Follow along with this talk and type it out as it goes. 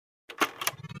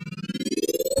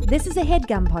This is a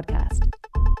HeadGum podcast.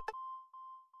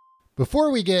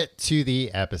 Before we get to the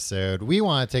episode, we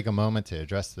want to take a moment to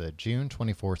address the June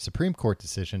 24th Supreme Court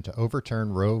decision to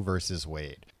overturn Roe v.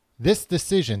 Wade. This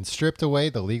decision stripped away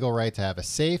the legal right to have a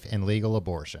safe and legal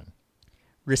abortion.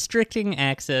 Restricting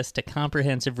access to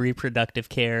comprehensive reproductive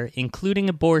care, including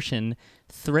abortion,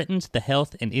 threatens the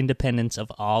health and independence of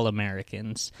all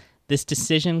Americans. This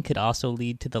decision could also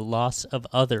lead to the loss of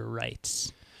other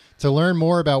rights. To learn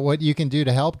more about what you can do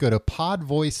to help, go to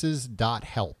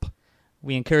podvoices.help.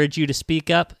 We encourage you to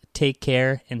speak up, take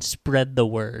care, and spread the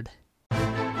word.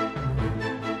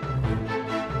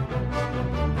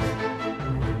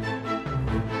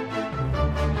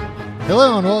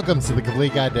 Hello and welcome to The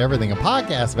Complete Guide to Everything, a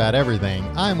podcast about everything.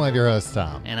 I'm one of your hosts,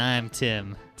 Tom. And I'm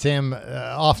Tim. Tim,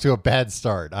 off to a bad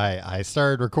start. I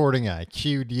started recording, I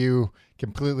cued you,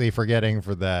 completely forgetting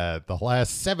for the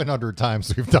last 700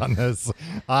 times we've done this.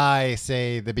 I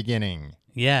say the beginning.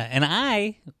 Yeah, and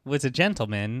I was a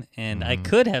gentleman, and I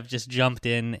could have just jumped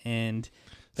in and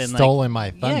been stolen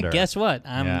my thunder. Yeah, guess what?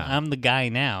 I'm the guy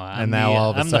now. And now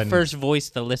all of a sudden, the first voice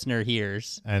the listener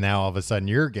hears. And now all of a sudden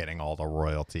you're getting all the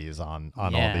royalties on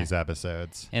all these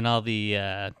episodes. And all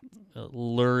the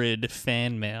lurid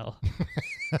fan mail.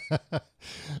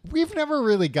 We've never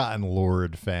really gotten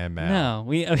lurid fan mail. No,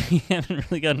 we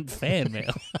haven't really gotten fan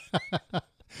mail.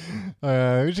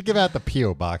 We should give out the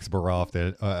P.O. box more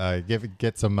often.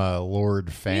 Get some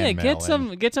lurid fan mail.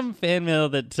 Yeah, get some fan mail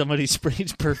that somebody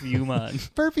sprays perfume on.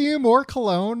 Perfume or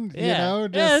cologne, yeah. you know.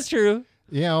 Yeah, that's true.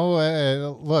 You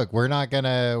know, look,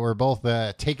 we're both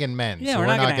taken men. Yeah, so we're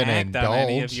not going to act indulge on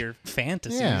any of your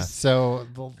fantasies. Yeah, so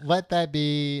let that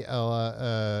be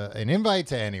an invite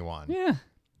to anyone. Yeah.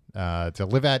 To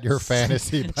live out your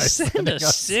fantasy by send us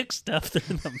us sick stuff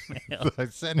through the mail. by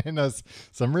sending us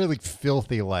some really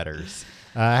filthy letters.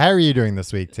 How are you doing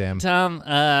this week, Tim? Tom,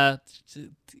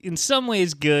 in some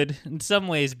ways good, in some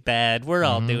ways bad. We're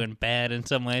all doing bad in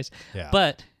some ways. Yeah.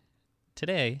 But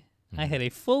today, I had a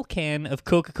full can of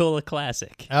Coca-Cola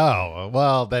Classic. Oh,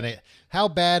 well, then how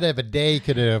bad of a day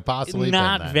could it have possibly been?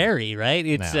 Not very, right?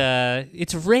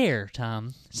 It's rare,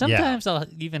 Tom. Sometimes I'll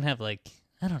even have I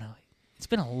don't know. It's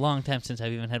been a long time since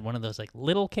I've even had one of those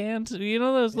little cans. You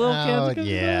know those little cans? Oh,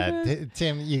 yeah.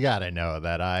 Tim, you got to know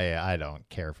that I don't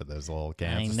care for those little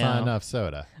cans. I It's know. not enough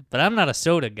soda. But I'm not a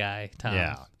soda guy, Tom.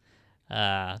 Yeah.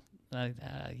 I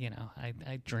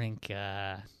drink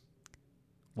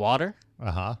water,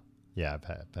 Uh-huh. Yeah, I've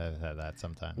had that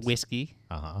sometimes. whiskey,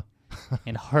 Uh-huh.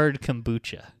 and hard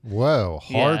kombucha. Whoa,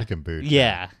 hard Yeah. kombucha.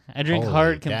 Yeah. I drink Holy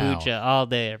hard cow. kombucha all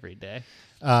day, every day.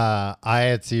 I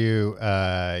had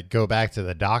to go back to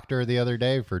the doctor the other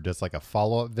day for just a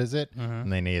follow-up visit,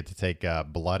 and they needed to take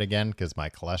blood again because my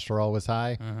cholesterol was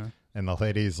high. And the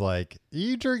lady's like,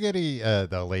 you drink any,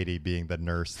 the lady being the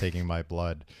nurse taking my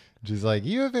blood, she's like,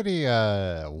 you have any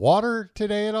water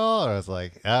today at all? And I was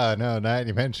like, oh, no, now that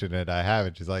you mention it, I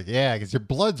haven't. She's like, yeah, because your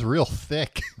blood's real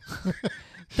thick.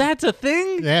 That's a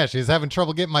thing? Yeah, she was having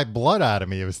trouble getting my blood out of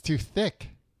me. It was too thick.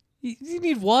 You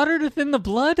need water to thin the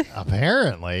blood?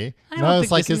 Apparently. I don't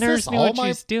think this is nurse this knew all what my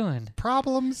she's doing.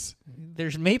 problems?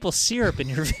 There's maple syrup in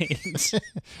your veins.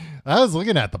 I was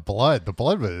looking at the blood. The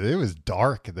blood it was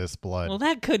dark, this blood. Well,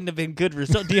 that couldn't have been good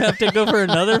result. Do you have to go for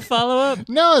another follow-up?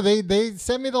 No, they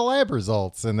sent me the lab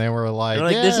results, and they were like, They're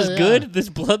like, yeah, this is yeah. good? This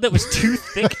blood that was too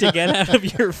thick to get out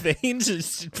of your veins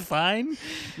is fine?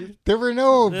 There were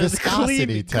no The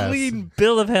viscosity tests. Clean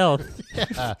bill of health.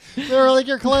 Yeah. They were like,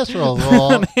 your cholesterol's A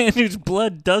low. man whose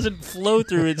blood doesn't flow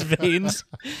through his veins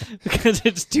because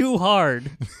it's too hard.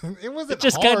 It wasn't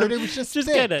Just hard. kind of, It was just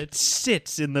kind thick. of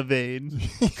sits in the vein.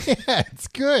 Yeah, it's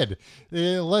good.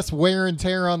 Less wear and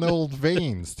tear on the old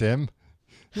veins, Tim.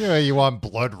 You know, you want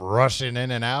blood rushing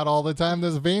in and out all the time.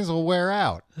 Those veins will wear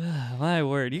out. My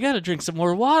word, you got to drink some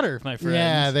more water, my friend.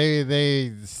 Yeah,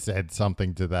 they said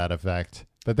something to that effect.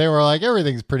 But they were like,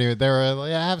 everything's pretty. They were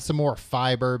like, have some more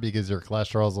fiber because your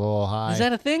cholesterol's a little high. Is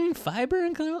that a thing? Fiber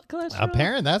and cholesterol?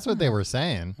 Apparently, that's what they were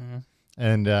saying.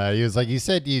 And he was like, you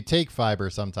said you take fiber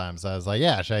sometimes. I was like,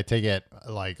 yeah, should I take it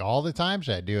all the time?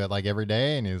 Should I do it every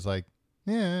day? And he was like,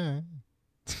 yeah.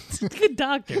 Good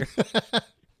doctor.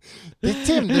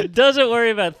 Tim, Doesn't worry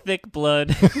about thick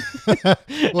blood.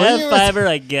 Well, Have fiber,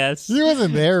 I guess. he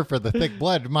wasn't there for the thick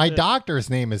blood. My doctor's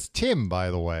name is Tim,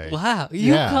 by the way. Wow,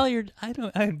 you Yeah. call your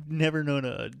I've never known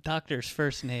a doctor's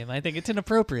first name. I think it's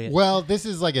inappropriate. Well, this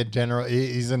is a general.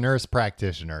 He's a nurse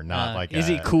practitioner, not is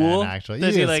he cool? Actually,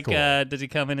 Does he he is cool. does he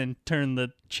come in and turn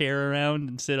the chair around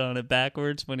and sit on it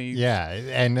backwards when he Yeah,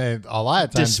 and a lot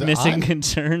of times dismissing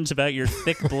concerns about your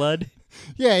thick blood?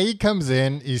 Yeah, he comes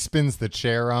in, he spins the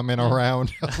chair I'm in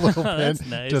around a little bit, That's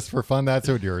nice. just for fun. That's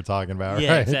what you were talking about,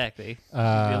 Yeah, right? exactly. Be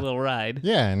a little ride.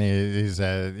 Yeah, and he's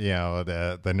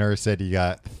the nurse said you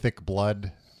got thick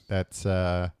blood. That's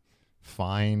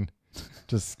fine.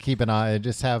 Just keep an eye.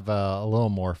 Just have a little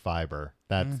more fiber.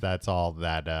 That's all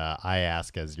that I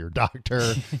ask as your doctor,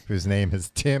 whose name is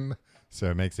Tim. So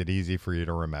it makes it easy for you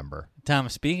to remember. Tom,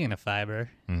 speaking of fiber,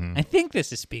 I think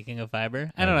this is speaking of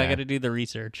fiber. I don't know. I got to do the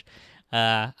research.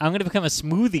 I'm going to become a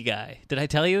smoothie guy. Did I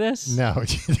tell you this? No,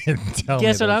 you didn't tell me.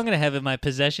 Guess what this. I'm going to have in my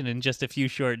possession in just a few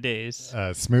short days?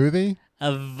 Smoothie?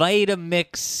 A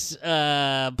Vitamix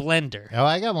blender. Oh,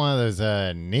 I got one of those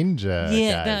ninja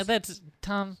Yeah, guys. no, that's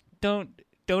Tom.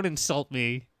 Don't insult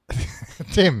me.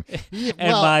 Tim. And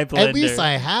well, my at least blender.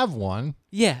 I have one.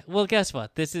 Yeah, well, guess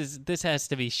what? This has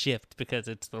to be shipped because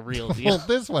it's the real deal. Well,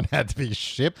 this one had to be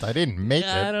shipped. I didn't make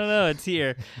I it. don't know. It's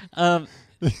here.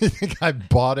 You think I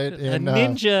bought it A in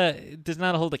ninja does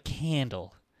not hold a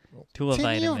candle to a Tim,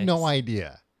 Vitamix. you have no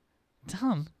idea.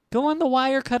 Tom, go on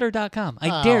thewirecutter.com.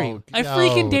 I dare you. I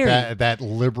freaking dare you. That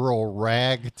liberal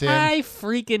rag, Tim. I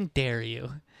freaking dare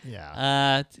you.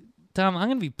 Yeah. Tom, I'm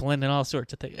going to be blending all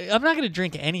sorts of things. I'm not going to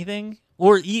drink anything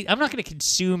or eat. I'm not going to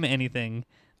consume anything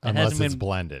that Unless hasn't it's been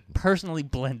blended. personally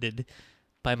blended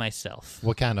by myself.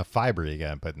 What kind of fiber you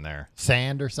gonna put in there?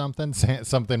 Sand or something?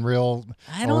 Something real,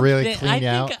 I don't really thi- clean I you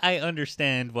out? think I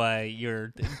understand why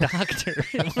you're the doctor.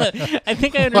 I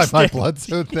think I Why understand. my blood's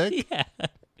so thick? Yeah.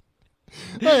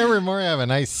 Every morning I have a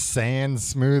nice sand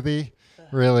smoothie.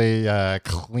 Really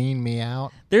clean me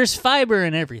out. There's fiber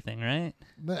in everything, right?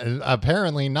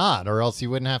 Apparently not, or else you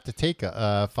wouldn't have to take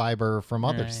fiber from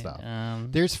other Right, stuff. There's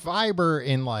There's fiber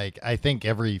in I think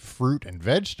every fruit and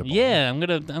vegetable. Yeah, I'm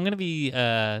gonna be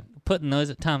putting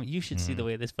those. Tom, you should see the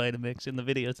way this Vitamix in the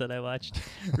videos that I watched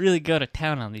really go to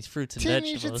town on these fruits and Tim,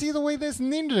 you vegetables. should see the way this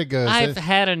ninja goes. I've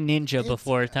had a ninja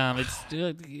before, Tom.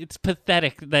 It's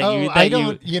pathetic that oh, you. That I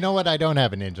don't. You know what? I don't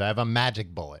have a ninja. I have a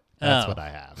magic bullet. That's Oh. what I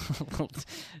have.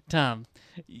 Tom,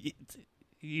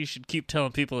 you should keep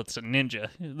telling people it's a ninja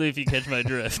if you catch my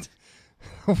drift.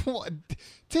 What?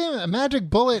 Tim, a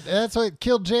magic bullet. That's what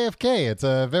killed JFK. It's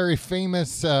a very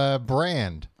famous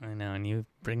brand. I know, and you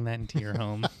bring that into your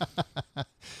home.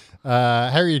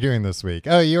 How are you doing this week?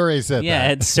 Oh, you already said Yeah, I that.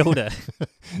 had soda.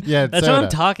 Yeah, That's soda. why I'm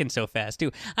talking so fast,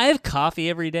 too. I have coffee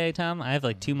every day, Tom. I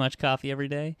have too much coffee every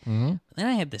day. Mm-hmm. Then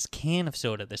I have this can of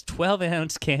soda, this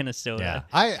 12-ounce can of soda.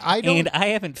 Yeah, I don't. And I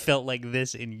haven't felt like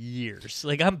this in years.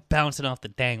 I'm bouncing off the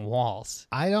dang walls.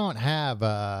 I don't have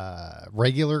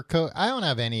regular Coke. I don't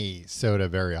have any soda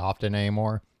very often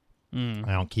anymore. I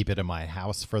don't keep it in my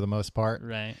house for the most part.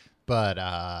 Right.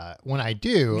 But when I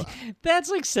do,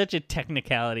 That's such a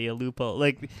technicality, a loophole.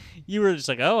 You were just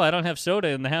oh, I don't have soda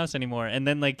in the house anymore. And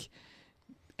then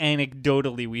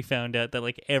anecdotally we found out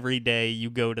that every day you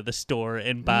go to the store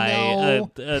and buy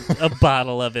a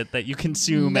bottle of it that you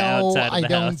consume outside of the I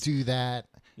don't house. do that.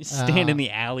 You stand in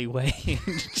the alleyway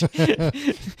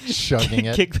Chugging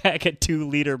it. kick back a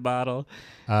 2-liter bottle.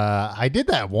 I did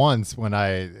that once when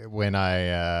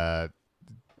I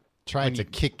tried to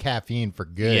kick caffeine for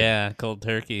good. Yeah, cold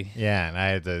turkey. Yeah, and I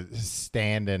had to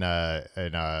stand in a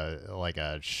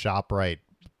ShopRite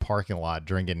parking lot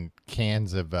drinking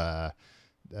cans of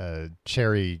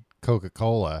cherry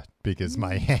Coca-Cola because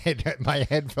my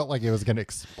head felt like it was going to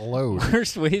explode.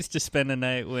 Worst ways to spend a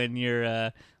night when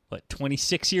you're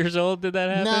 26 years old? Did that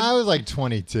happen? No, I was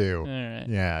 22. All right.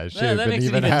 Yeah, I should Well, have that been makes it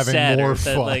even having sadder more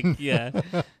that, fun. yeah.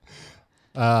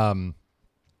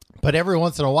 But every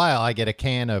once in a while, I get a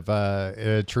can of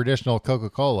traditional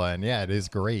Coca-Cola, and yeah, it is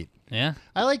great. Yeah.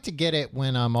 I like to get it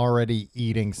when I'm already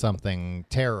eating something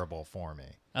terrible for me.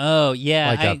 Oh, yeah.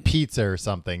 Like a pizza or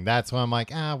something. That's when I'm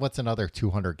like, what's another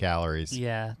 200 calories?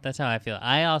 Yeah, that's how I feel.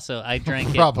 I drank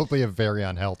it. Probably a very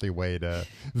unhealthy way to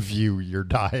view your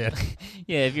diet.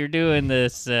 Yeah, if you're doing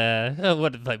this,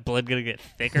 what is my blood gonna get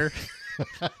thicker?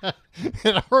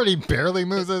 It already barely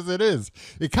moves as it is.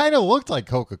 It kind of looked like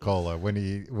Coca-Cola when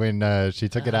she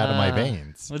took it out of my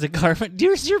veins. Was it carbon?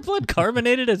 Is your blood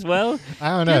carbonated as well?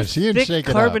 I don't know. She didn't thick shake it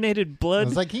up. carbonated blood. I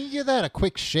was like, can you give that a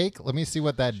quick shake? Let me see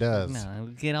what that does. No, it'll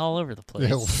get all over the place.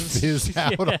 It'll fizz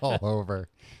out Yeah. all over.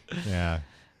 Yeah.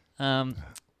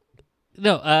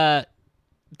 No.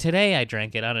 Today I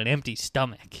drank it on an empty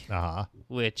stomach, Uh-huh.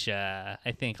 which I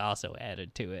think also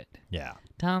added to it. Yeah.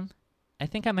 Tom, I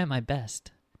think I'm at my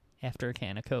best after a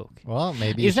can of Coke. Well,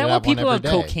 maybe you Is should that what have one people on every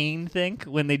day. cocaine think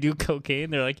when they do cocaine?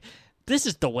 They're like, this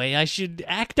is the way I should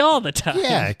act all the time.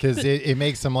 Yeah, because it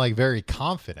makes them like very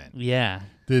confident. Yeah.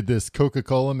 Did this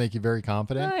Coca-Cola make you very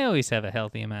confident? I always have a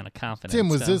healthy amount of confidence. Tim,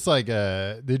 was so. this like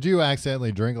did you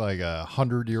accidentally drink like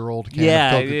 100-year-old can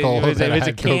Yeah, of Coca-Cola it was that a had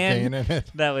can cocaine in it?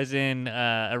 that was in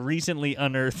a recently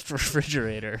unearthed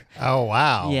refrigerator. Oh,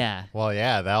 wow. Yeah. Well,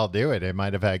 yeah, that'll do it. It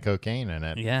might have had cocaine in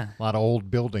it. Yeah. A lot of old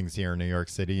buildings here in New York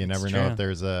City. You never know true. if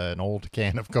there's an old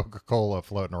can of Coca-Cola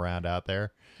floating around out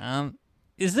there.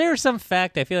 Is there some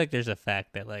fact? I feel like there's a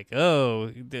fact that like,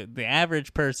 the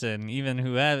average person, even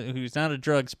who's not a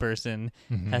drugs person,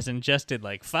 has ingested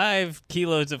like 5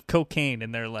 kilos of cocaine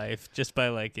in their life just by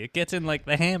like it gets in like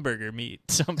the hamburger meat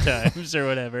sometimes or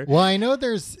whatever. Well, I know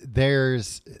there's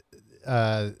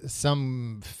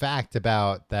some fact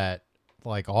about that,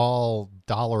 like all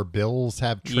dollar bills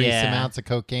have trace Yeah. amounts of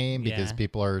cocaine because Yeah.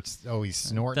 people are always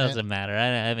snorting Doesn't it. matter. I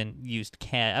haven't used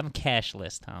cash. I'm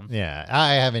cashless, Tom. Yeah,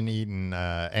 I haven't eaten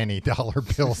any dollar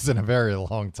bills in a very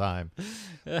long time.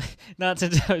 Not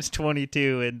since I was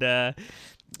 22 and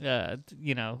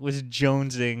was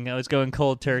jonesing. I was going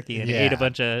cold turkey and ate a Yeah.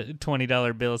 bunch of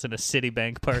 $20 bills in a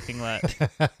Citibank parking lot.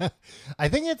 I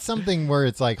think it's something where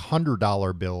it's like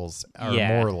 $100 bills are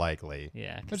Yeah. more likely.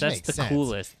 Yeah, Which because that's makes the sense.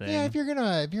 coolest thing. Yeah, if you're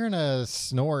gonna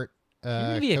snort You're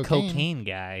gonna be a cocaine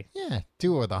guy. yeah,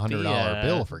 do it with $100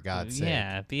 bill for God's sake.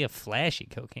 Yeah, be a flashy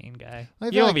cocaine guy. I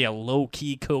You feel don't like- be a low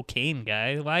key cocaine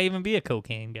guy. Why even be a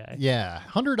cocaine guy? Yeah,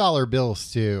 $100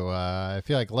 bills too. I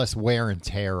feel like less wear and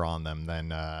tear on them than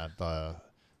the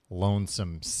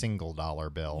lonesome single dollar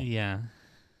bill. Yeah.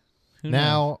 Who knows?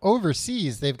 Now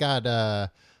overseas, they've got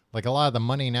like a lot of the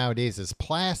money nowadays is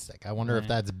plastic. I wonder if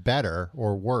that's better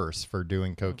or worse for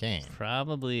doing cocaine.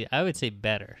 Probably, I would say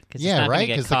better. Cause Yeah, it's not right.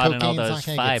 Because Because the caught in all cocaine's those not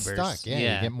going to fibers. get stuck.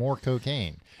 Yeah, you get more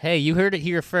cocaine. Hey, you heard it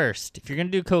here first. If you're gonna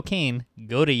do cocaine,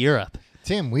 go to Europe.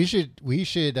 Tim, we should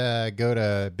go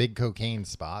to big cocaine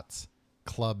spots,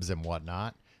 clubs and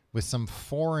whatnot, with some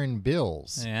foreign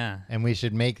bills. Yeah. And we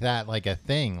should make that like a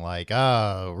thing, like,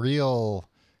 real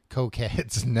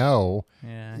cokeheads know.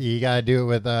 Yeah. You got to do it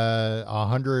with a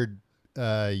 100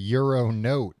 euro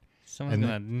note. Someone's And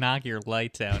gonna knock your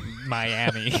lights out in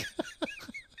Miami.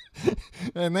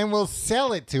 And then we'll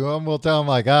sell it to them. We'll tell them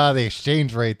like, the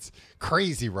exchange rate's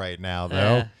crazy right now,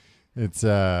 though. It's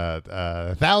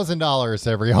 $1,000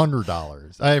 every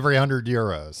 $100, every 100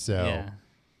 euros. So, Yeah.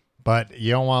 but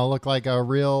you don't want to look like a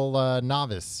real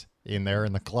novice in there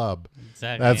in the club.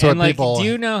 Exactly. That's and what people. do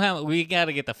you know how we got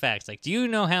to get the facts? Like, do you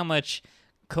know how much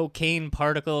cocaine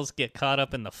particles get caught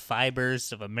up in the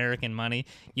fibers of American money?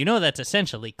 You know that's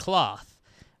essentially cloth.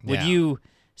 Would Yeah. you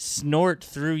snort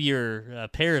through your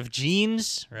pair of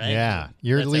jeans? Right. Yeah,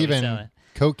 you're That's how we sell leaving it.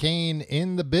 cocaine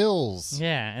in the bills.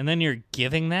 Yeah, and then you're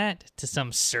giving that to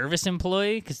some service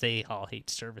employee because they all hate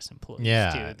service employees.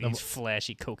 Yeah. too. These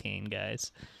flashy cocaine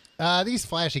guys. These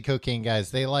flashy cocaine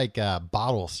guys, they like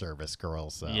bottle service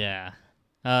girls. Though. Yeah.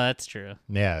 Oh, that's true.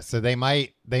 Yeah, so they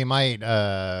might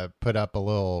put up a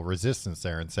little resistance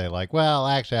there and say like, well,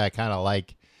 actually, I kind of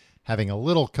like having a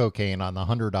little cocaine on the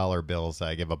 $100 bills that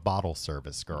I give a bottle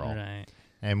service girl. Right.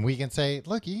 And we can say,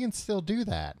 look, you can still do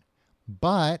that,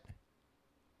 but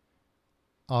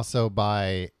also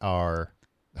buy our.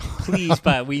 Please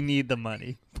buy. We need the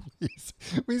money.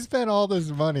 We spent all this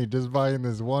money just buying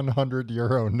this 100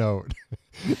 euro note,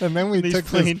 and then we These took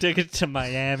plane this. tickets to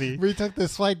Miami. We took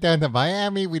this flight down to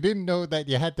Miami. We didn't know that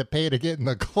you had to pay to get in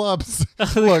the clubs.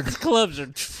 Look, clubs are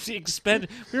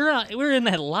expensive. We're in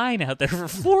that line out there for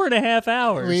 4.5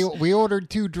 hours. We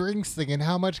ordered 2 drinks thinking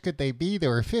how much could they be? They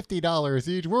were $50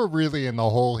 each. We're really in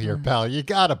the hole here, pal. You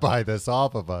got to buy this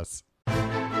off of us.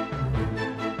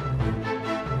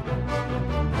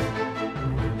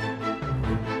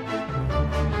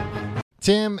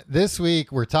 Tim, this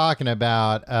week we're talking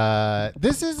about,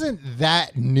 this isn't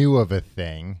that new of a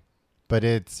thing, but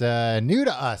it's new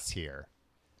to us here.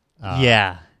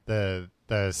 Yeah. The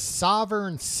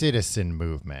sovereign citizen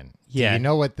movement. Yeah. Do you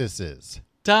know what this is?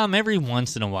 Tom, every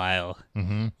once in a while,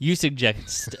 you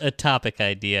suggest a topic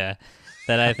idea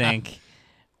that I think,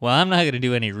 well, I'm not going to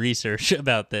do any research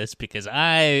about this because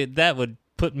that would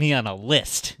put me on a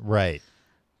list. Right.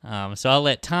 So I'll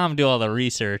let Tom do all the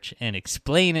research and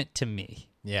explain it to me.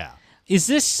 Yeah. Is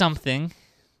this something?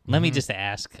 Let me just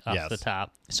ask off Yes. the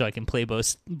top so I can play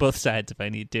both sides if I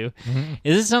need to.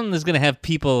 Is this something that's going to have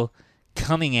people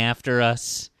coming after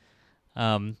us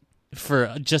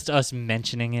for just us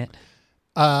mentioning it?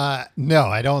 No,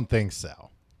 I don't think so.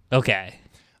 Okay.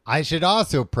 I should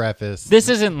also preface. This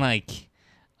isn't like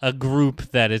a group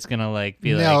that is going to like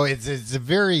be no, like... it's a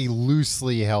very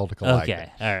loosely held collective.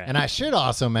 Okay, all right. And I should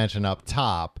also mention up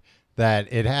top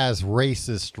that it has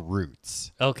racist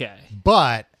roots. Okay.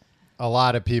 But a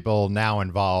lot of people now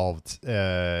involved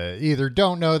either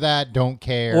don't know that, don't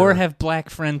care, or have black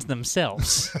friends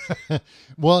themselves.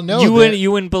 Well, no,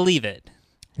 you wouldn't believe it.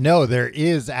 No, there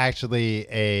is actually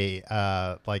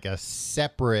a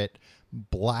separate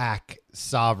black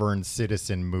sovereign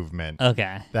citizen movement.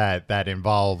 Okay. That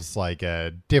involves like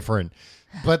a different.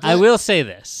 But I will say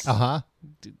this.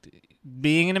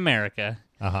 Being in America.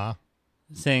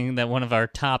 Saying that one of our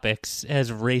topics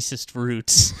has racist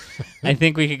roots. I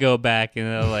think we could go back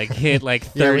and hit like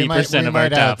 30% of our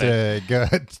topic. Have to go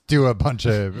do a bunch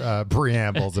of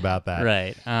preambles about that.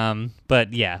 Right.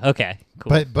 But yeah. Okay.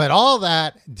 Cool. But all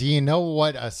that. Do you know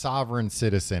what a sovereign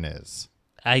citizen is?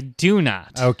 I do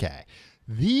not. Okay.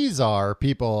 These are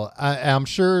people. I'm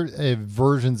sure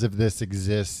versions of this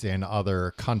exist in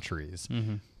other countries.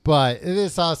 Mm-hmm. But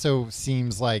this also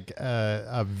seems like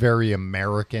a very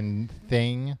American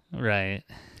thing. Right.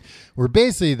 Where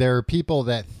basically there are people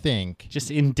that think.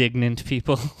 Just indignant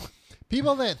people.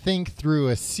 People that think through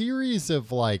a series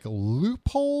of like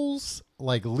loopholes,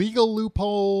 like legal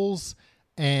loopholes,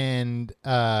 and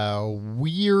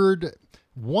weird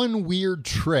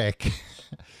trick.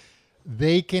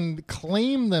 They can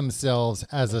claim themselves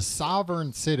as a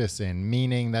sovereign citizen,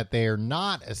 meaning that they are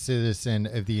not a citizen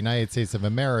of the United States of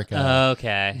America.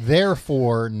 Okay.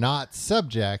 Therefore, not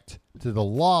subject to the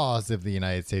laws of the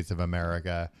United States of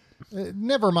America.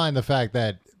 Never mind the fact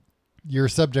that you're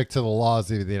subject to the laws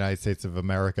of the United States of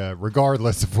America,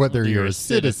 regardless of whether you're a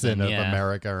citizen of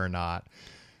America or not.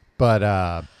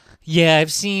 But yeah,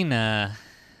 I've seen. I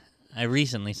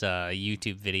recently saw a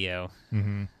YouTube video.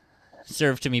 Mm-hmm.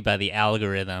 Served to me by the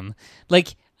algorithm.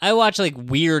 Like, I watch like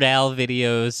Weird Al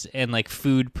videos and like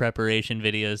food preparation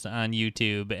videos on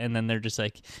YouTube, and then they're just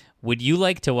like, would you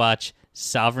like to watch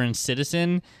Sovereign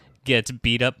Citizen gets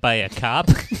beat up by a cop?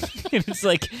 And it's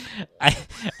like, I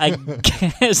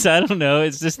guess, I don't know,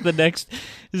 it's just this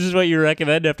is what you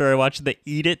recommend after I watch the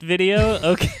Eat It video?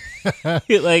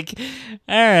 Okay. Like,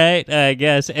 all right, I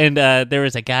guess. And there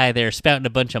was a guy there spouting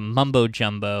a bunch of mumbo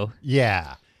jumbo.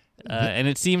 Yeah. And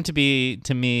it seemed to be,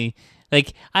 to me,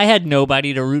 like, I had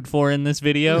nobody to root for in this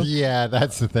video. Yeah,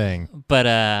 that's the thing. But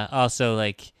also,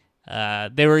 like,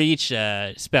 they were each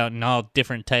spouting all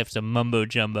different types of mumbo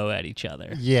jumbo at each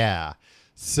other. Yeah.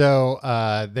 So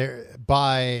now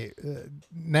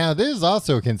this is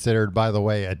also considered, by the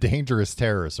way, a dangerous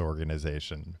terrorist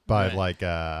organization. But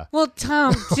well,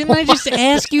 Tom, didn't I just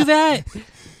ask you that?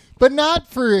 But not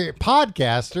for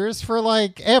podcasters, for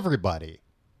like everybody.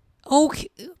 Okay,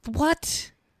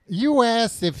 what? You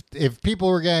asked if people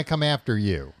were going to come after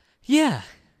you. Yeah.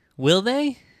 Will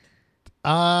they?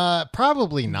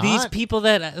 Probably not. These people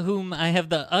whom I have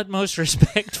the utmost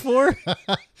respect for?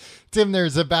 Tim,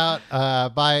 there's about,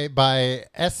 by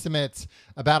estimates,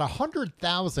 about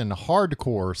 100,000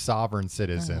 hardcore sovereign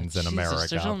citizens in America.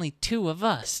 There's only 2 of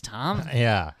us, Tom.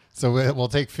 Yeah. So we'll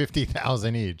take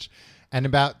 50,000 each. And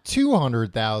about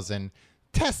 200,000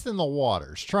 testing the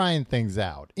waters, trying things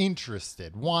out,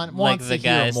 interested, wants like to the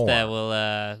hear more. guys that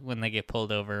will, when they get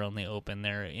pulled over, only open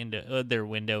their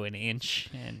window an inch,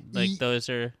 and like those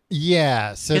are.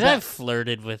 Yeah, so because I've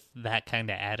flirted with that kind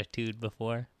of attitude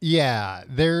before. Yeah,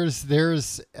 there's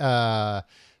that's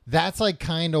like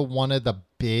kind of one of the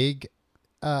big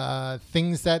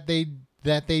things that they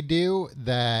do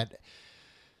that.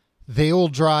 They will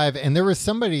drive, and there was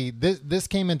somebody. This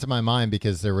came into my mind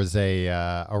because there was a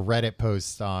Reddit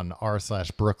post on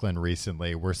r/Brooklyn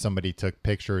recently where somebody took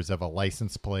pictures of a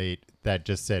license plate that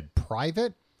just said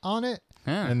 "private" on it,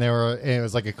 and it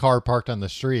was like a car parked on the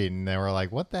street, and they were like,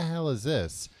 "What the hell is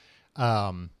this?"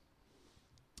 So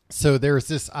there's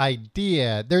this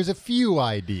idea. There's a few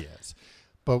ideas,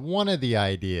 but one of the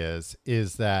ideas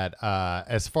is that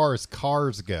as far as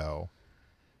cars go,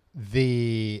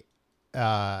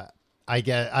 I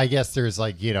guess there's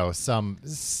like,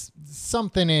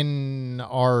 something in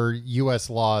our U.S.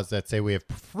 laws that say we have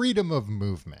freedom of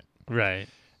movement. Right.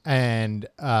 And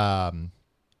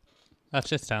that's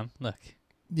just Tom. Look.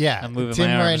 Yeah. I'm moving Tim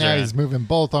my arms right now, around. he's moving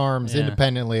both arms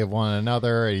independently of one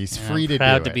another. And he's free to do it.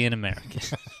 I'm proud to be an American.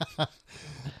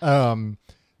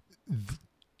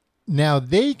 Now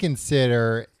they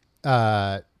consider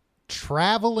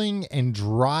traveling and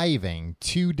driving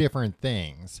 2 different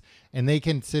things. And they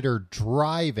consider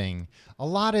driving. A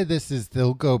lot of this is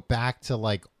they'll go back to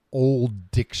like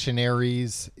old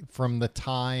dictionaries from the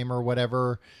time or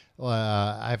whatever.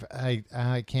 I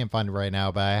can't find it right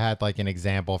now, but I had like an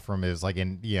example from it was like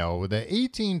in the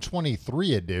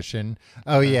 1823 edition.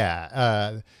 Oh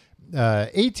yeah,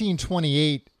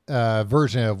 1828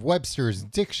 version of Webster's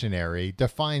dictionary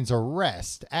defines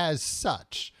arrest as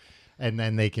such. And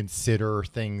then they consider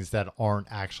things that aren't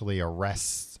actually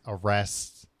arrests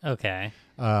arrests. Okay.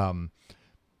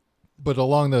 But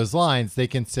along those lines, they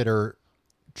consider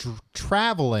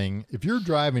traveling. If you're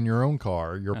driving your own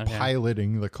car, you're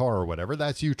piloting the car or whatever,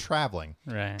 that's you traveling.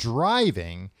 Right.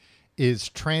 Driving is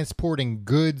transporting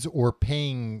goods or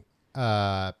paying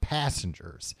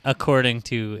passengers. According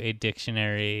to a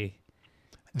dictionary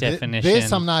definition.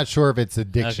 This, I'm not sure if it's a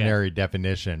dictionary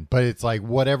definition, but it's like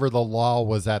whatever the law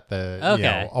was at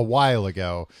the, a while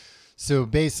ago. So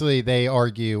basically they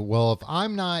argue, well, if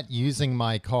I'm not using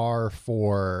my car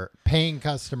for paying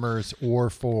customers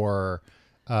or for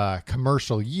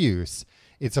commercial use,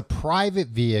 it's a private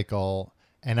vehicle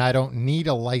and I don't need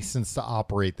a license to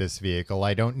operate this vehicle.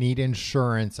 I don't need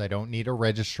insurance. I don't need a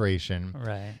registration.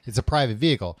 Right. It's a private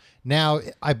vehicle. Now,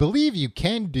 I believe you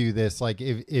can do this. Like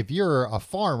if you're a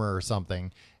farmer or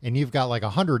something and you've got like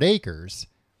 100 acres,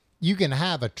 you can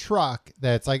have a truck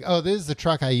that's like, oh, this is the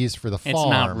truck I use for the farm. It's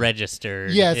not registered.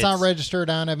 Yeah, it's not registered.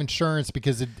 I don't have insurance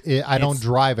because I don't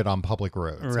drive it on public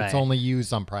roads. Right. It's only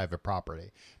used on private property.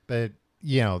 But,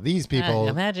 you know, these people...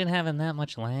 Imagine having that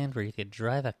much land where you could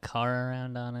drive a car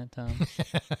around on it, Tom.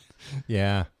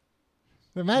 Yeah.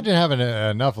 Imagine having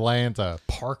enough land to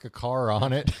park a car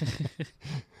on it.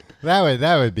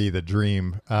 That would be the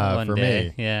dream for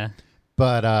me. Yeah.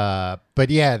 But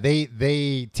yeah,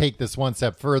 they take this one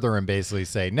step further and basically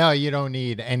say, no, you don't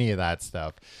need any of that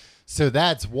stuff. So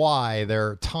that's why there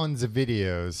are tons of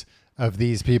videos of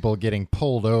these people getting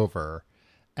pulled over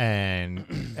and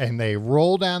they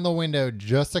roll down the window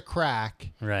just a crack.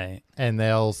 Right. And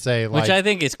they'll say like, which I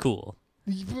think is cool.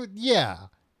 Yeah.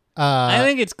 I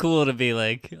think it's cool to be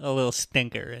like a little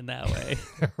stinker in that way.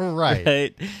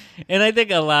 Right. And I think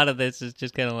a lot of this is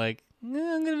just kind of like, I'm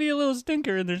going to be a little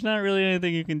stinker and there's not really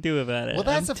anything you can do about it. Well,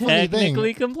 that's I'm a funny thing.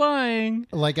 Technically complying.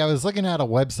 Like I was looking at a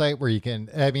website where you can,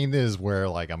 I mean, this is where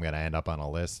like I'm going to end up on a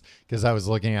list because I was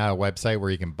looking at a website where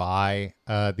you can buy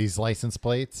these license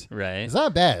plates. Right. It's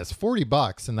not bad. It's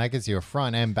 $40 and that gives you a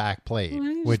front and back plate.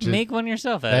 Well, which make one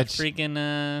yourself out of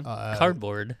freaking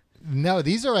cardboard. No,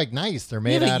 these are like nice. They're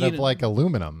made out of like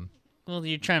aluminum. Well,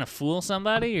 you're trying to fool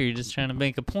somebody or you're just trying to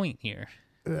make a point here?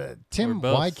 Tim,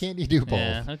 why can't you do both?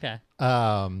 Yeah, okay.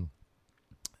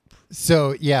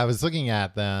 So yeah, I was looking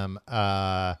at them,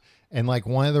 and like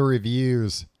one of the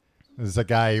reviews, there's a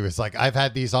guy who was like, I've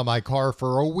had these on my car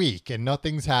for a week and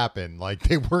nothing's happened. Like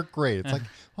they work great. It's like,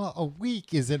 well, a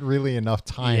week isn't really enough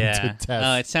time to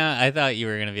test. I thought you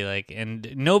were going to be like,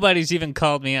 and nobody's even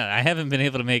called me out. I haven't been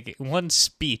able to make one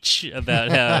speech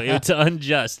about how it's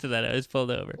unjust that I was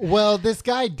pulled over. Well, this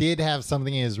guy did have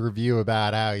something in his review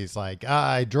about how he's like,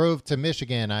 I drove to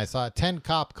Michigan. I saw 10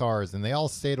 cop cars and they all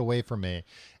stayed away from me.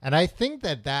 And I think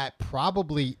that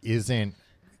probably isn't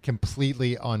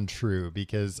completely untrue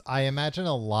because I imagine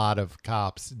a lot of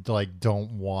cops like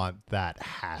don't want that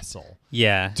hassle.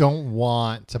 Yeah. Don't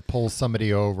want to pull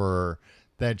somebody over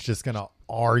that's just going to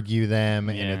argue them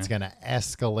and it's going to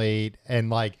escalate. And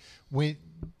like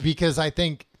because I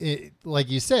think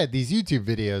like you said, these YouTube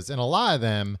videos and a lot of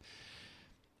them,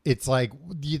 it's like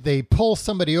they pull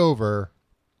somebody over,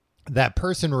 that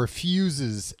person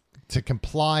refuses to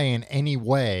comply in any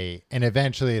way. And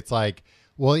eventually it's like,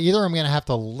 well, either I'm going to have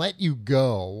to let you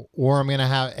go or I'm going to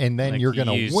have, and then like you're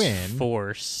going to win.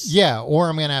 Force. Yeah. Or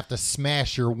I'm going to have to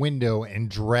smash your window and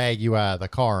drag you out of the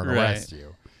car and arrest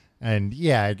you. And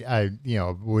yeah, I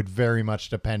would very much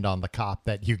depend on the cop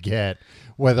that you get,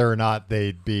 whether or not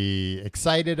they'd be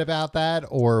excited about that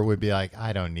or would be like,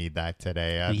 I don't need that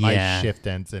today. My shift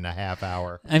ends in a half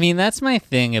hour. I mean, that's my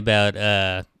thing about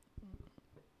a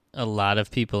lot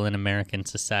of people in American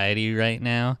society right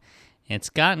now. It's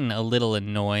gotten a little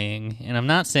annoying, and I'm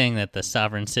not saying that the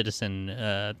sovereign citizen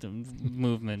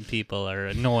movement people are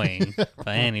annoying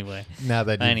by any way. Now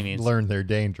that you've learned they're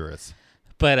dangerous.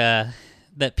 But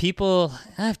that people,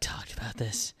 I've talked about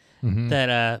this,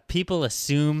 that people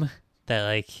assume that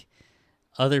like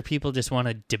other people just want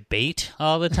to debate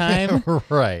all the time.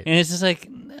 Right. And it's just like,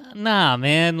 nah,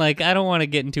 man, like I don't want to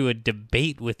get into a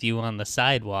debate with you on the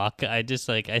sidewalk. I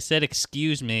said,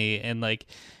 excuse me, and like,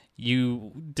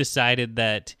 you decided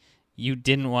that you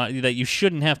you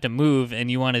shouldn't have to move and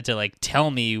you wanted to like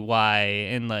tell me why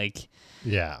and like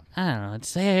I don't know,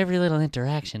 say every little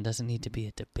interaction doesn't need to be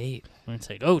a debate when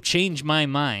it's like, oh, change my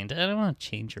mind. I don't want to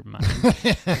change your mind.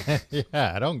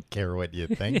 I don't care what you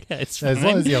think. It's as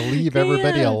long as you leave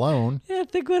everybody alone.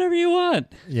 Think whatever you want.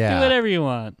 Do whatever you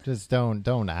want. Just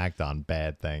don't act on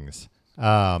bad things.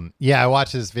 I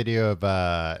watched this video of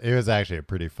it was actually a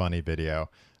pretty funny video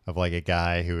of like a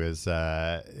guy who is,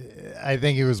 I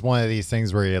think it was one of these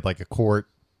things where he had like a court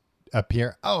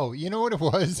appear. Oh, you know what it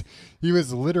was? He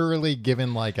was literally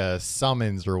given like a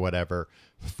summons or whatever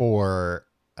for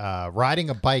riding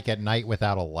a bike at night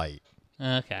without a light.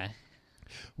 Okay.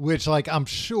 Which, like, I'm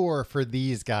sure for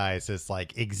these guys is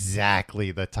like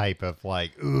exactly the type of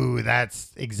like, ooh,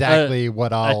 that's exactly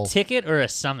what I'll. A ticket or a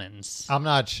summons? I'm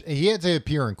not. He had to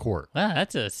appear in court. Wow,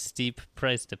 that's a steep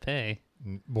price to pay.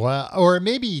 Well, or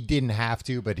maybe he didn't have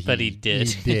to, but he did.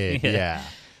 He did, yeah.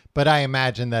 But I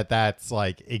imagine that that's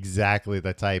like exactly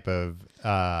the type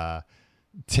of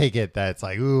ticket that's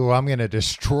like, ooh, I'm gonna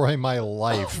destroy my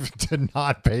life to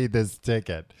not pay this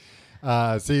ticket.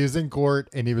 So he was in court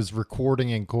and he was recording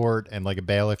in court, and like a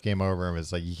bailiff came over and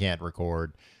was like, you can't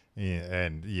record.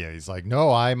 And he's like,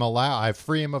 no, I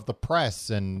free him of the press,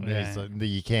 and he's like,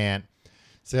 you can't.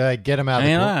 So I get him out of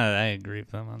the court. I agree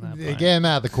with them on that point. Get him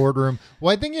out of the courtroom.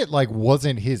 Well, I think it like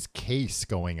wasn't his case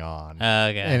going on.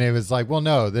 Okay. And it was like, well,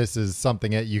 no, this is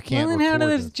something that you can't Well, then record. how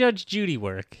does Judge Judy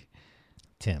work?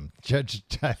 Tim, Judge,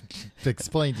 I've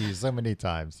explained to you so many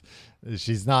times.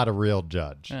 She's not a real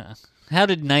judge. How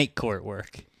did night court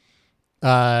work?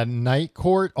 Night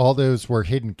court, all those were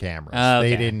hidden cameras. Okay.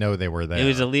 They didn't know they were there. It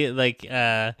was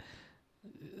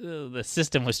the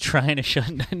system was trying to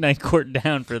shut night court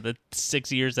down for the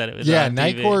 6 years that it was on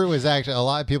night TV. court was actually, a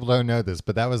lot of people don't know this,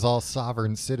 but that was all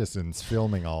sovereign citizens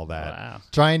filming all that. Wow.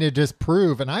 Trying to just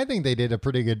prove, and I think they did a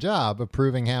pretty good job of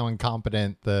proving how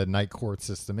incompetent the night court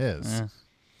system is.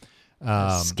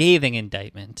 Scathing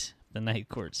indictment, the night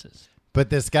court system. But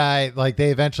this guy, like,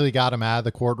 they eventually got him out of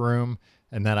the courtroom,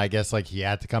 and then I guess like he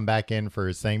had to come back in for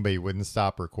his thing, but he wouldn't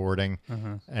stop recording.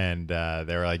 And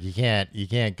they were like, you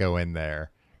can't go in there.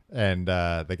 And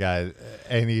the guy,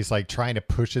 and he's like trying to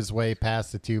push his way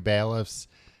past the two bailiffs,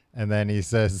 and then he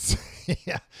says,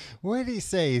 yeah, what did he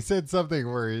say? He said something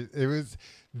where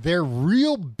they're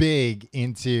real big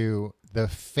into the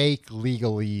fake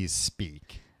legalese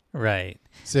speak. Right.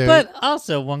 So, but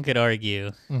also one could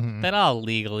argue that all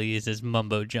legalese is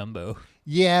mumbo jumbo.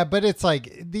 Yeah, but it's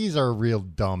like these are real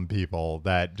dumb people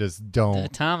that just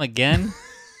don't. Tom again?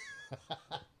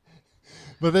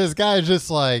 But this guy's just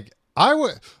like, I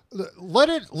would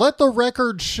let the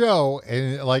record show,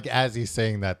 and like as he's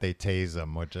saying that, they tase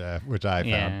him, which I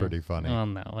found pretty funny. Well,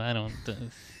 no, I don't.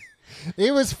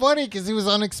 It was funny because it was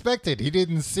unexpected. He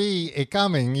didn't see it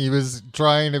coming. He was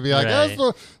trying to be like, Right.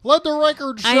 let the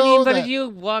record show. I mean, but that. if you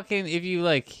walk in, if you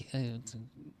like,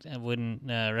 I wouldn't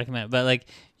recommend it, but like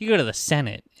you go to the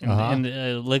Senate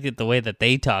and look at the way that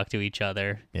they talk to each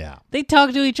other. Yeah. They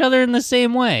talk to each other in the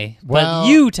same way. Well- but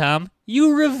you, Tom,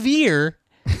 you revere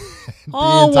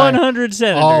all entire- 100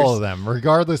 senators. All of them,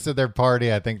 regardless of their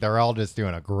party, I think they're all just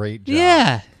doing a great job.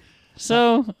 Yeah.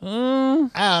 So,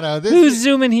 I don't know. who's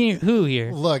zooming here? Who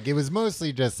here? Look, it was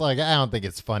mostly just like, I don't think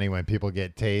it's funny when people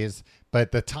get tased,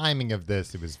 but the timing of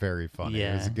this, it was very funny.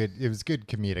 Yeah. It was good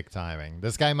comedic timing.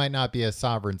 This guy might not be a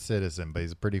sovereign citizen, but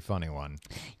he's a pretty funny one.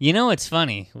 You know what's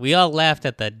funny? We all laughed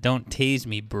at that "Don't Tase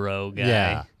Me, Bro" guy.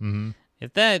 Yeah. Mm-hmm.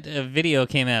 If that video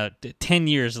came out 10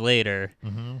 years later,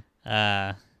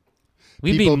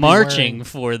 we'd People be be marching wearing-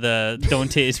 for the "Don't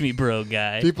Tase Me, Bro"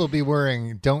 guy. People be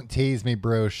wearing "Don't Tase Me,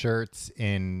 Bro" shirts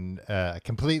in a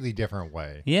completely different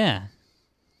way. Yeah.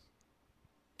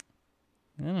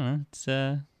 I don't know. It's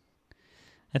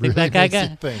I think Really that guy makes you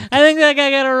got. think. I think that guy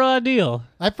got a raw deal.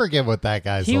 I forget what that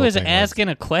guy's He whole was thing asking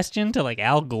a question to like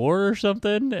Al Gore or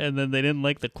something, and then they didn't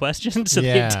like the question, so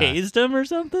Yeah. they tased him or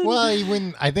something. Well, he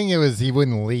wouldn't. I think it was he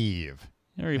wouldn't leave.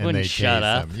 Or he and wouldn't they shut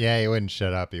tased up. him. Yeah, he wouldn't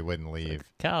shut up. He wouldn't leave.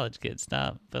 College kid,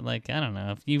 stop. But like, I don't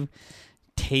know. If you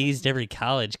tased every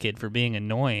college kid for being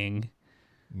annoying,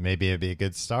 Maybe it'd be a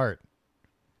good start.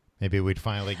 Maybe we'd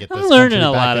finally get this I'm learning country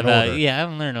a back lot in about order. Yeah,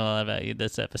 I'm learning a lot about you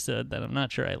this episode that I'm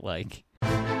not sure I like.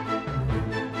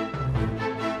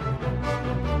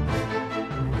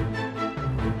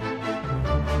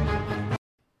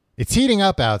 It's heating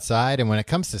up outside, and when it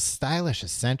comes to stylish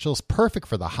essentials perfect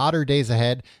for the hotter days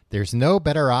ahead, there's no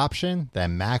better option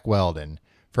than Mack Weldon.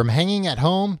 From hanging at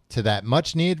home to that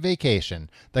much-needed vacation,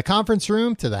 the conference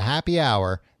room to the happy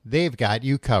hour, they've got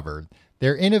you covered.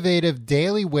 Their innovative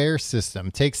daily wear system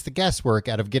takes the guesswork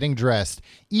out of getting dressed,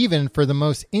 even for the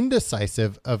most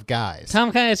indecisive of guys.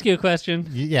 Tom, can I ask you a question?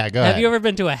 Yeah, go ahead. Have you ever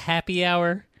been to a happy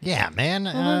hour? Yeah, man.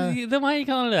 Then why are you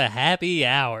calling it a happy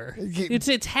hour?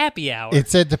 It's happy hour. It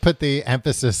said to put the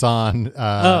emphasis on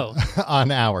on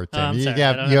hour, Tim. I'm you sorry,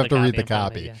 have, I don't you have have to the read the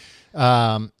copy in copy.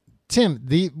 front of me,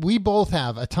 Tim, we both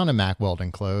have a ton of Mack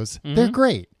Weldon clothes. They're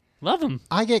great. Love them.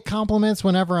 I get compliments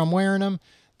whenever I'm wearing them.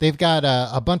 They've got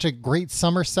a bunch of great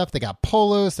summer stuff. They got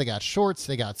polos, they got shorts,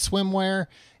 they got swimwear.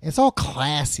 It's all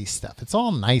classy stuff. It's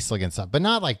all nice looking stuff, but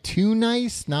not like too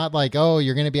nice. Not like, oh,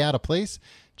 you're going to be out of place.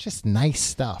 Just nice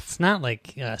stuff. It's not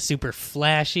like super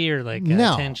flashy or like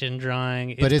No. attention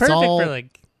drawing. But it's perfect all- for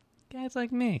like It's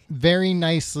like me. Very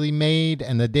nicely made,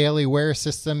 and the daily wear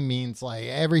system means like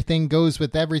everything goes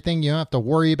with everything. You don't have to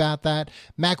worry about that.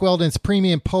 Mack Weldon's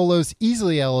premium polos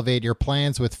easily elevate your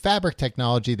plans with fabric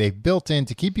technology they've built in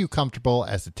to keep you comfortable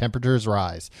as the temperatures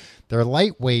rise. Their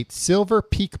lightweight Silver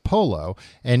Peak Polo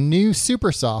and new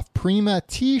super soft Prima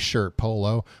T-shirt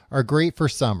polo are great for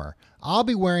summer. I'll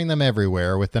be wearing them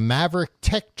everywhere with the Maverick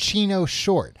Tech Chino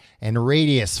short and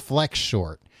Radius Flex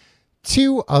short.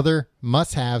 Two other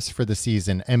must-haves for the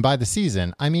season, and by the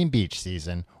season, I mean beach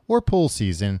season or pool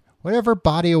season, whatever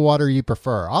body of water you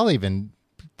prefer. I'll even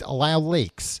allow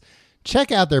lakes.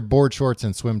 Check out their board shorts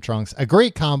and swim trunks, a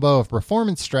great combo of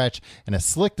performance stretch and a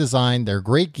slick design. They're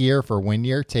great gear for when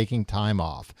you're taking time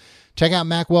off. Check out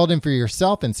Mack Weldon for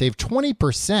yourself and save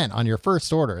 20% on your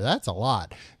first order. That's a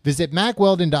lot. Visit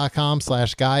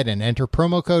MackWeldon.com/guide and enter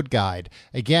promo code GUIDE.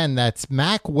 Again, that's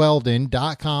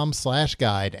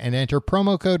MackWeldon.com/guide and enter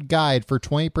promo code GUIDE for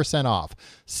 20% off.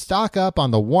 Stock up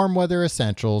on the warm weather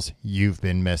essentials you've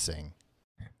been missing.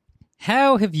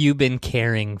 How have you been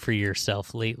caring for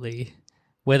yourself lately?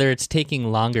 Whether it's taking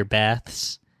longer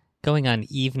baths, going on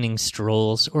evening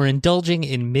strolls, or indulging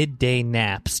in midday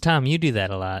naps. Tom, you do that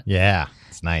a lot. Yeah,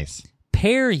 it's nice.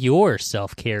 Pair your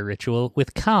self-care ritual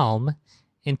with Calm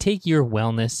and take your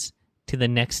wellness to the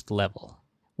next level.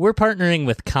 We're partnering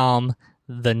with Calm,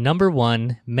 the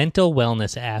 #1 mental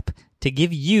wellness app, to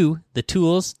give you the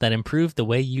tools that improve the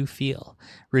way you feel.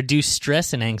 Reduce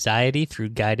stress and anxiety through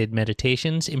guided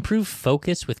meditations, improve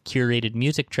focus with curated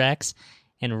music tracks,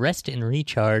 and rest and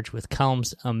recharge with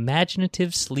Calm's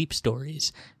imaginative sleep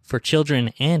stories for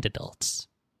children and adults.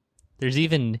 There's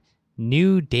even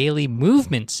new daily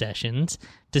movement sessions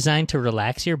designed to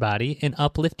relax your body and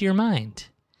uplift your mind.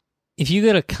 If you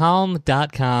go to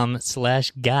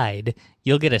calm.com/guide,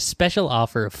 you'll get a special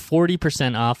offer of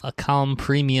 40% off a Calm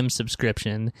premium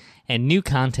subscription, and new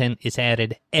content is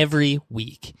added every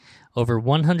week. Over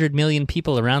 100 million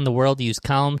people around the world use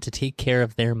Calm to take care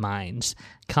of their minds.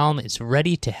 Calm is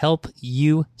ready to help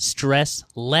you stress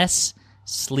less,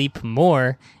 sleep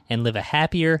more, and live a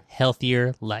happier,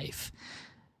 healthier life.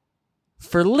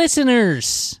 For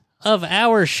listeners of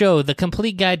our show, The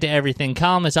Complete Guide to Everything,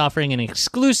 Calm is offering an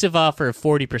exclusive offer of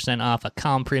 40% off a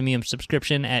Calm premium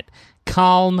subscription at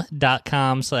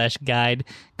calm.com/guide.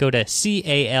 Go to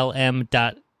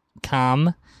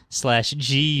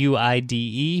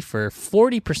calm.com/GUIDE for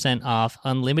 40% off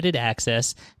unlimited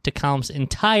access to Calm's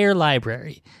entire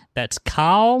library. That's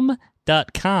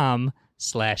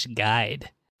calm.com/guide.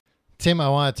 Tim, I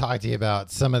want to talk to you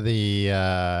about some of the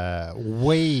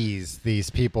ways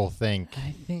these people think.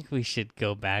 I think we should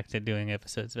go back to doing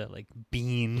episodes about like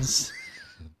beans,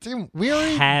 Tim,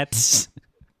 hats.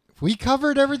 we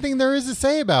covered everything there is to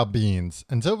say about beans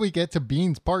until we get to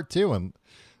beans part 2 and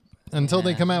until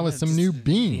they come out with some new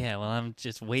beans. Yeah, well, I'm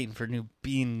just waiting for new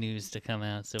bean news to come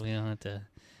out so we don't have to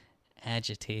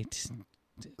agitate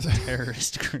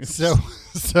terrorist groups. So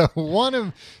one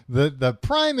of the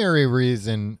primary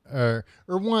reason, or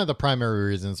one of the primary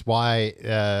reasons why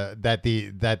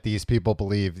that these people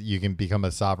believe you can become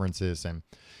a sovereign citizen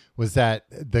was that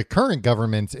the current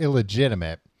government's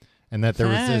illegitimate, and that there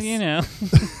was this,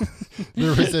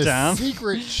 there was a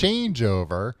secret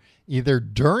changeover either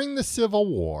during the Civil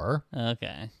War,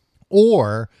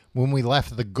 or when we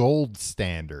left the gold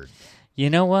standard. You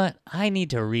know what? I need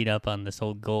to read up on this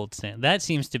whole gold standard. That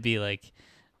seems to be like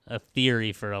a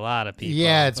theory for a lot of people.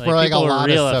 Yeah, it's for like a lot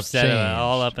of stuff upset changed.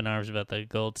 All up in arms about the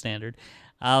gold standard.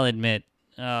 I'll admit,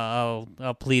 I'll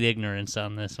plead ignorance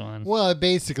on this one. Well, it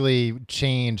basically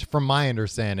changed, from my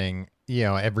understanding.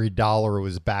 Every dollar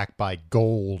was backed by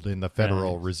gold in the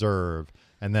Federal Reserve,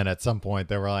 and then at some point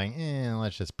they were like,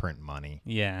 let's just print money.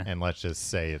 Yeah, and let's just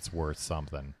say it's worth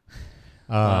something.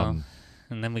 And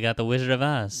then we got the Wizard of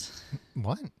Oz.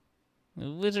 What? The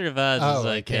Wizard of Oz is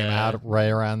like it came out right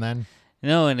around then.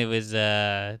 No, and it was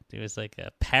like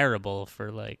a parable for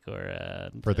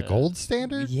for the gold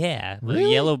standard. Yeah, the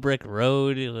really? Yellow Brick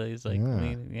Road. It was like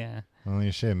yeah. Well,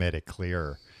 you should have made it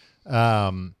clearer.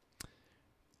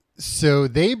 So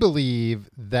they believe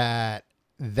that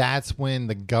that's when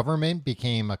the government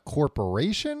became a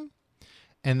corporation.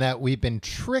 And that we've been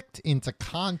tricked into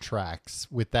contracts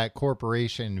with that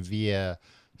corporation via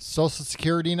social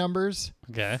security numbers,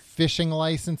 fishing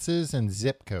licenses, and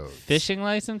zip codes. Fishing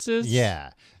licenses? Yeah.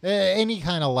 Any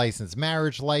kind of license,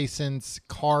 marriage license,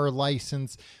 car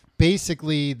license.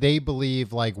 Basically, they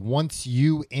believe like once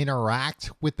you interact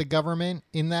with the government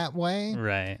in that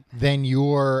way, then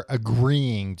you're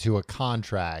agreeing to a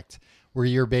contract where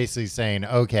you're basically saying,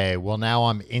 okay, well, now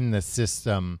I'm in the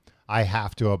system. I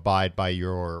have to abide by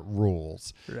your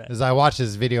rules. Right. As I watched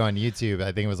this video on YouTube,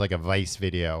 I think it was like a Vice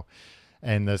video,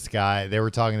 and they were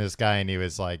talking to this guy, and he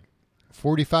was like,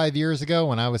 45 years ago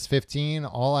when I was 15,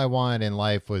 all I wanted in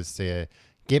life was to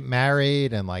get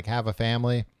married and like have a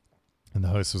family. And the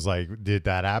host was like, did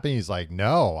that happen? He's like,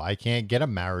 no, I can't get a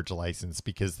marriage license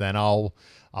because then I'll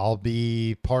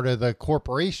be part of the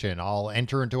corporation. I'll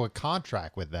enter into a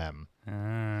contract with them.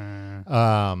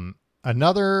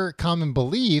 Another common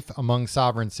belief among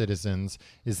sovereign citizens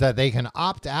is that they can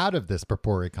opt out of this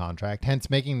purported contract, hence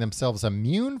making themselves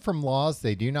immune from laws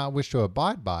they do not wish to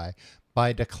abide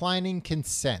by declining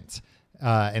consent.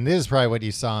 And this is probably what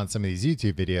you saw in some of these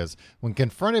YouTube videos. When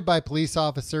confronted by police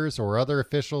officers or other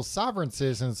officials, sovereign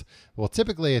citizens will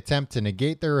typically attempt to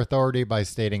negate their authority by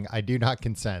stating, I do not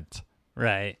consent.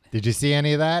 Right. Did you see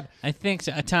any of that? I think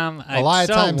so. Tom, I lot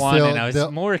of saw times one and I was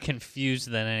they'll- more confused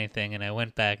than anything, and I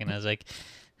went back and I was like,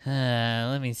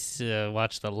 let me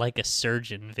watch the Like a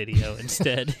Surgeon video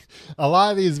instead. A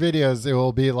lot of these videos, it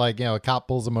will be like, a cop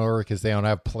pulls them over because they don't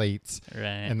have plates. Right.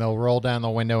 And they'll roll down the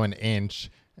window an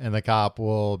inch. And the cop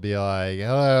will be like,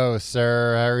 hello,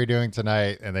 sir. How are you doing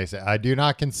tonight? And they say, I do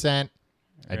not consent.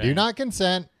 I do Right. not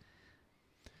consent.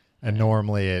 And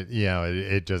normally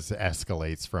it just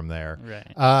escalates from there.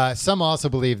 Right. Some also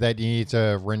believe that you need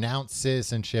to renounce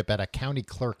citizenship at a county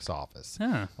clerk's office.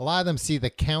 Huh. A lot of them see the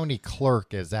county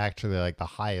clerk as actually like the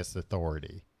highest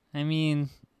authority. I mean,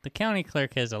 the county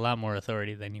clerk has a lot more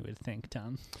authority than you would think,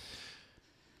 Tom.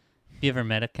 You ever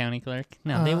met a county clerk?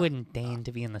 No, they wouldn't deign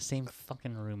to be in the same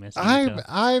fucking room as you.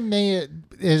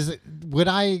 Would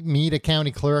I meet a county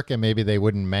clerk and maybe they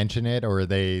wouldn't mention it, or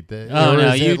they? Oh or no,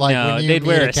 is it you'd like know. when you They'd meet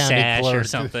wear a county sash or clerk,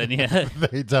 something. Yeah.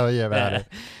 They tell you about it.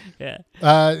 Yeah.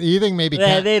 You think maybe?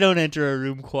 They don't enter a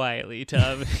room quietly,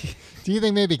 Tom. Do you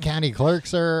think maybe county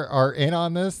clerks are in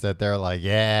on this? That they're like,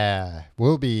 yeah,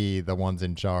 we'll be the ones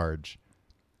in charge.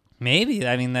 Maybe.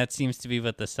 I mean, that seems to be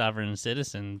what the sovereign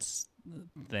citizens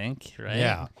think, right?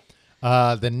 Yeah.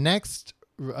 The next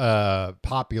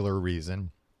popular reason,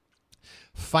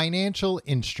 financial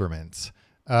instruments.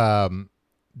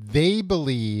 They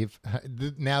believe,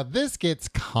 now this gets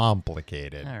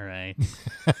complicated. All right.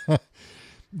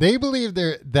 They believe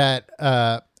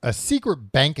that a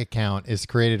secret bank account is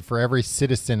created for every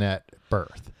citizen at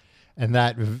birth, and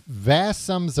that vast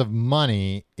sums of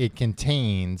money it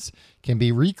contains can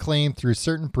be reclaimed through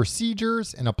certain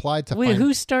procedures and applied to Wait,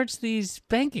 who starts these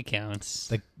bank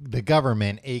accounts? the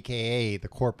government, aka the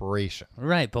corporation.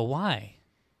 Right, but why?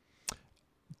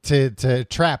 To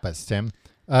trap us, Tim.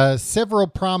 Several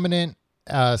prominent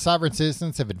sovereign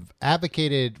citizens have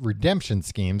advocated redemption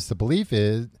schemes. The belief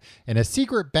is, and a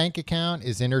secret bank account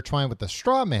is intertwined with the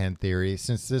straw man theory,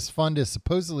 since this fund is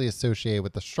supposedly associated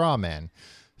with the straw man.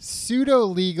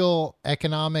 Pseudo-legal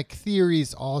economic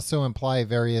theories also imply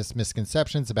various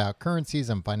misconceptions about currencies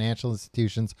and financial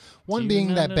institutions. One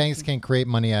being that banks can create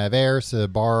money out of air, so the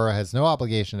borrower has no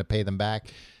obligation to pay them back.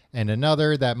 And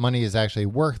another, that money is actually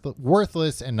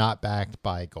worthless and not backed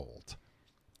by gold.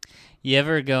 You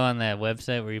ever go on that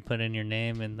website where you put in your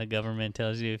name and the government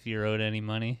tells you if you're owed any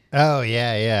money? Oh,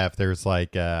 yeah. If there's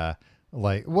like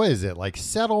what is it? Like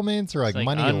settlements or like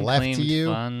money left to you?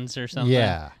 Funds or something?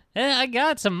 Yeah. I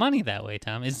got some money that way,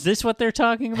 Tom. Is this what they're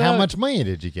talking about? How much money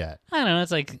did you get? I don't know. It's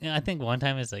like, I think one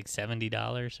time it was like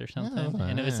 $70 or something.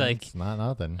 And it was like, it's not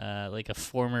nothing. Like a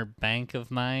former bank of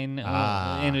mine.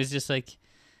 Ah. And it was just like,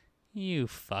 you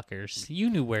fuckers. You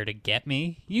knew where to get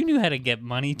me. You knew how to get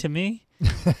money to me.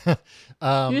 You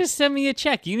just sent me a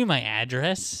check. You knew my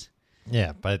address.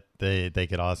 Yeah, but they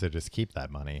could also just keep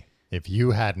that money if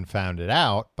you hadn't found it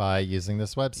out by using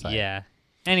this website. Yeah.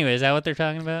 Anyway, is that what they're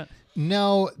talking about?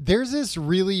 No, there's this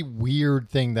really weird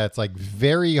thing that's like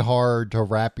very hard to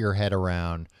wrap your head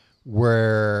around,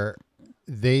 where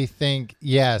they think,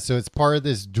 so it's part of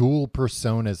this dual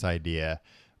personas idea,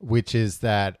 which is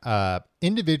that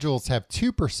individuals have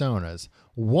two personas,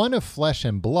 one of flesh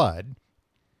and blood,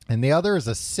 and the other is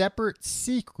a separate,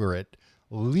 secret,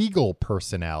 legal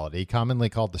personality, commonly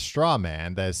called the straw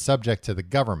man, that is subject to the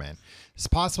government. It's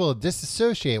possible to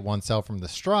disassociate oneself from the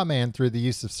straw man through the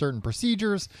use of certain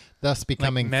procedures, thus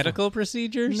becoming... Like medical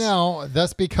procedures? No,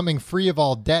 thus becoming free of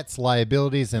all debts,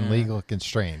 liabilities, and legal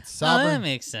constraints. That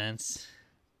makes sense.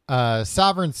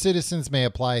 Sovereign citizens may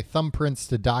apply thumbprints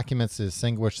to documents to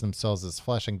distinguish themselves as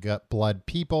flesh and gut blood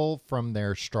people from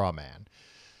their straw man.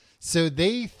 So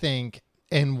they think,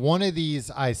 and one of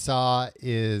these I saw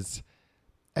is,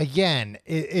 again,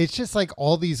 it's just like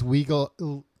all these weird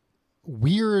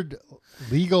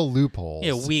legal loopholes.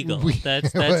 Yeah, weagle.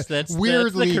 That's weird that's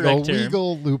the correct term.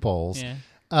 legal loopholes. Yeah.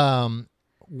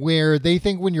 Where they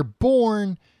think when you're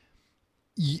born,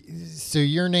 So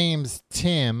your name's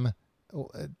Tim,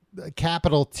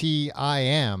 capital Tim,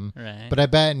 Right. but I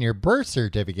bet in your birth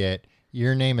certificate,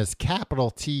 your name is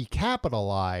capital T, capital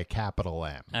I, capital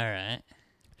M. All right.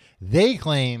 They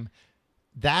claim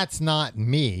that's not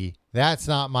me. That's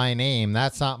not my name.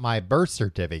 That's not my birth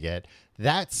certificate.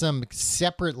 That's some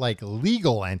separate, like,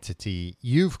 legal entity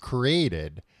you've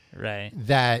created Right.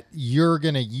 that you're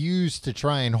going to use to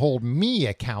try and hold me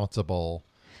accountable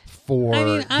for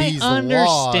these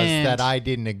laws that I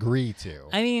didn't agree to.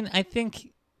 I mean, I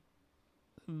think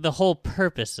the whole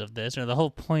purpose of this, or the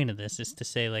whole point of this, is to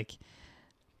say, like,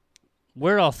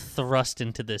 we're all thrust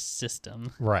into this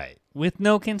system Right. with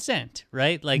no consent,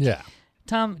 right? Like, Yeah.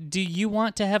 Tom, do you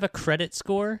want to have a credit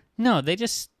score? No, they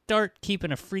just start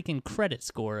keeping a freaking credit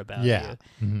score about Yeah.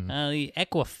 you. Mhm. The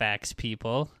Equifax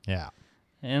people. Yeah.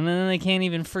 And then they can't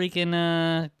even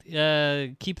freaking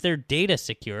keep their data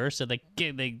secure, so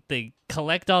they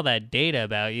collect all that data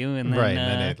about you, and then Right.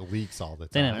 And then it leaks all the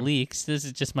time. then it leaks. This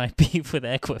is just my beef with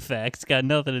Equifax. Got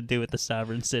nothing to do with the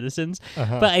sovereign citizens.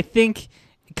 Uh-huh. But I think,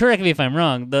 correct me if I'm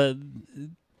wrong,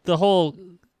 the whole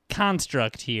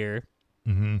construct here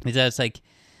is that it's like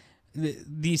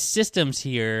these systems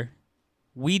here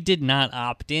we did not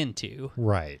opt into,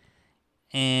 Right.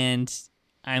 and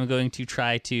I'm going to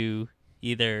try to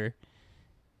either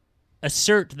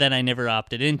assert that I never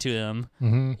opted into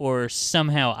them or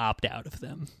somehow opt out of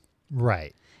them.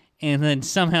 Right. And then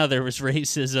somehow there was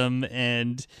racism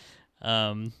and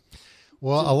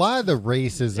Well, a lot of the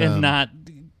racism. not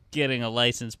getting a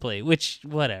license plate, which,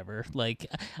 whatever. Like,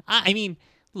 I mean,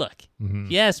 look,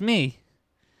 if you ask me,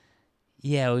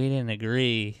 yeah, we didn't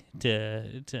agree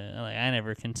to like, I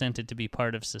never consented to be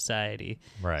part of society.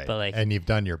 Right. But, like, and you've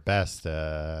done your best.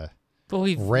 but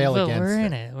rail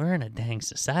against we're in a dang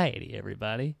society,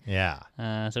 everybody. Yeah.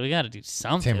 So we got to do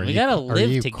something. Tim, We got to are live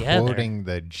you together. quoting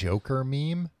the Joker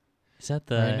meme Is that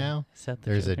the right now? Is that the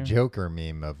There's a Joker? Joker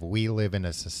meme of "We live in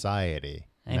a society."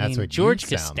 I And that's mean, what George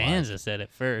you sound Costanza like. said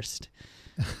it first.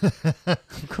 I'm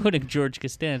quoting George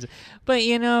Costanza, but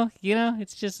you know,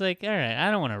 it's just like, all right, I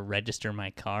don't want to register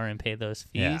my car and pay those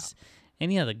fees.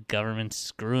 Yeah. And the government's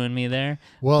screwing me there.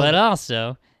 Well, but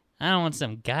also, I don't want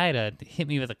some guy to hit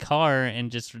me with a car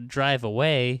and just drive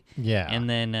away. Yeah. And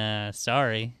then,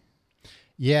 sorry,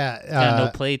 Yeah. got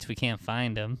no plates. We can't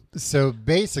find him. So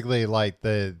basically, like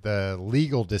the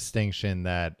legal distinction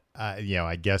that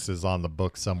I guess is on the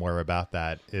book somewhere about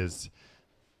that is,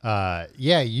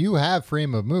 you have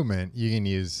freedom of movement. You can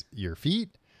use your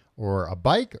feet or a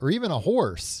bike or even a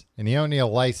horse, and you don't need a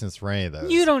license for any of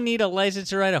those. You don't need a license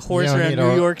to ride a horse don't around need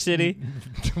New York City.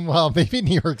 Well, maybe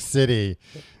New York City,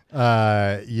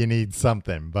 you need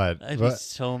something, but I'd be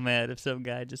so mad if some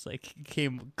guy just like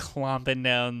came clomping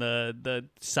down the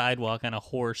sidewalk on a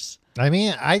horse. I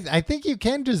mean, I think you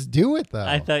can just do it though.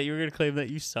 I thought you were going to claim that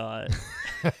you saw it.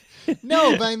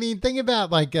 No, but I mean, think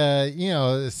about like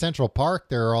Central Park.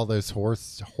 There are all those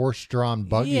horse-drawn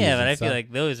buggies. Yeah, but and I stuff. feel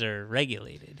like those are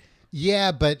regulated.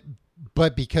 Yeah, but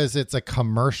because it's a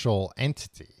commercial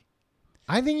entity,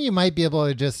 I think you might be able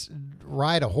to just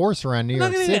ride a horse around New I'm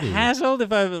York not going to City. get hassled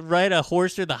if I ride a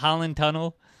horse through the Holland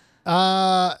Tunnel.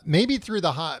 Maybe through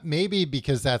maybe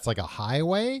because that's like a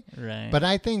highway. Right. But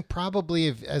I think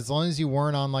probably as long as you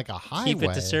weren't on like a highway, keep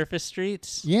it to surface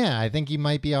streets. Yeah, I think you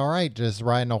might be all right just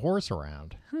riding a horse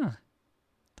around. Oh,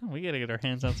 we got to get our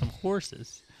hands on some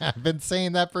horses. I've been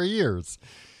saying that for years.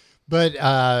 But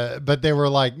they were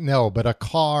like, no, but a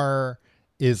car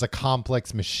is a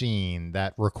complex machine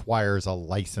that requires a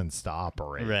license to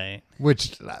operate. Right.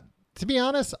 Which, to be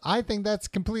honest, I think that's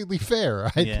completely fair.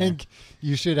 I think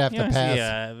you should have You to wanna pass. see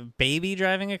a baby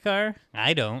driving a car?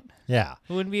 I don't. Yeah.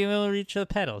 Who wouldn't be able to reach the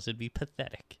pedals? It'd be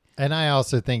pathetic. And I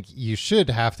also think you should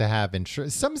have to have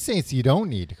insurance. Some states you don't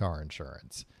need car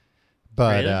insurance,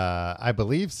 but Really? I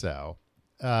believe so.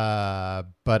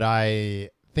 But I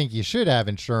think you should have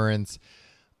insurance.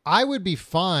 I would be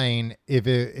fine if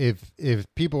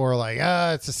people were like,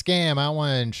 it's a scam, I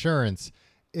want insurance.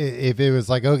 If it was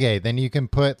like, okay, then you can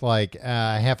put like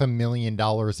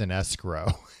 $500,000 in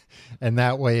escrow, and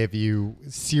that way, if you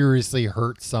seriously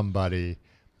hurt somebody,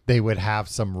 they would have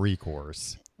some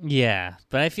recourse. Yeah,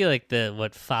 but I feel like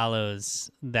what follows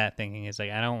that thinking is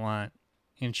like, I don't want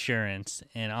insurance,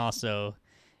 and also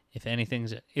if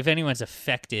anyone's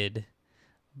affected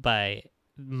by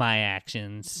my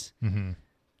actions,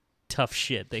 tough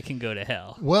shit, they can go to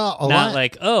hell. Well, not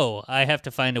like, oh, I have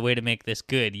to find a way to make this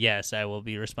good. Yes, I will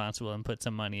be responsible and put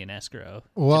some money in escrow.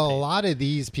 Well, a lot of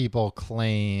these people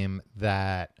claim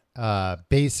that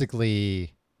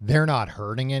basically they're not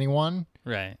hurting anyone,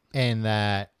 right, and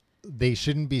that they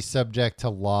shouldn't be subject to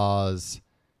laws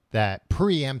that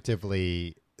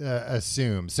preemptively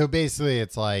assume. So basically,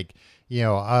 it's like,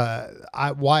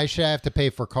 why should I have to pay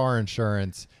for car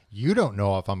insurance? You don't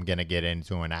know if I'm going to get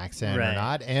into an accident or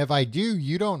not. And if I do,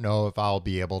 you don't know if I'll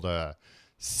be able to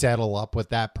settle up with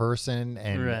that person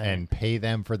and pay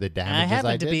them for the damages I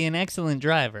happen did. to be an excellent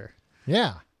driver.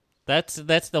 Yeah.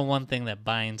 That's the one thing that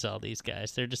binds all these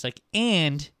guys. They're just like,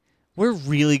 and we're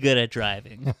really good at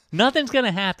driving. Nothing's going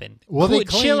to happen. Well,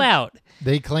 chill out.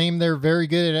 They claim they're very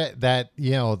good at that.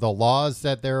 The laws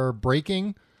that they're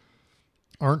breaking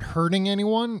aren't hurting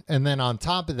anyone. And then on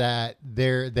top of that,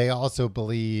 they also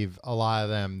believe, a lot of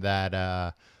them,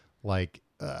 that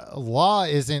law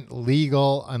isn't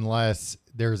legal unless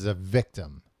there's a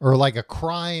victim, or like a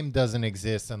crime doesn't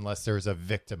exist unless there's a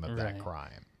victim of that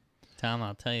crime. Tom,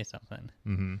 I'll tell you something.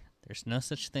 Mm-hmm. There's no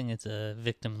such thing as a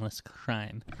victimless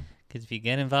crime, because if you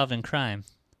get involved in crime,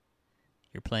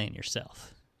 you're playing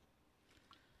yourself.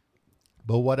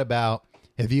 But what about,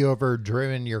 have you ever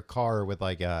driven your car with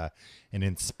like an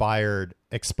expired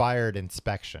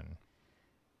inspection?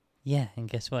 Yeah, and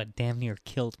guess what? Damn near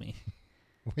killed me.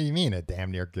 What do you mean it damn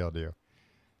near killed you?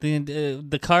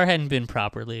 The car hadn't been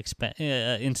properly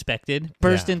inspected,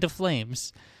 burst into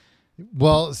flames.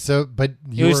 Well, but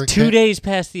it was 2 days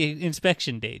past the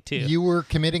inspection date, too. You were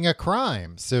committing a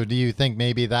crime. So do you think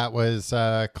maybe that was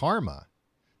karma?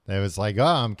 That was like, oh,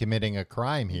 I'm committing a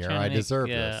crime here. I deserve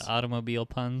this. Automobile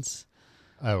puns.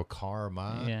 Oh,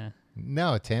 karma. Yeah.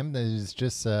 No, Tim, this is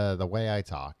just the way I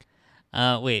talk.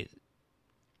 Wait.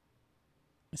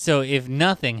 So if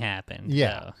nothing happened,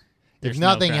 if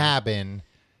nothing happened,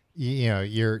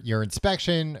 your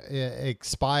inspection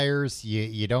expires.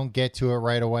 You don't get to it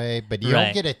right away, but you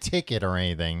don't get a ticket or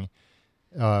anything.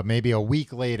 Maybe a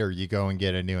week later, you go and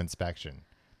get a new inspection.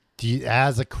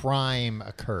 As a crime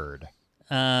occurred,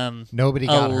 nobody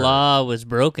got hurt. A law was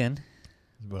broken,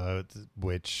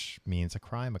 which means a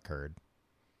crime occurred.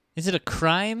 Is it a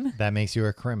crime? That makes you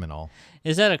a criminal.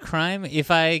 Is that a crime?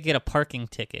 If I get a parking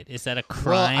ticket, is that a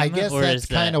crime? Well, I guess that's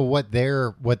kind of what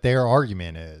their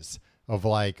argument is. Of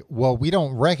like, well, we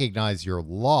don't recognize your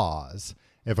laws.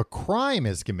 If a crime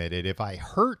is committed, if I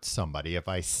hurt somebody, if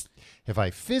I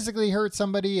physically hurt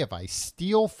somebody, if I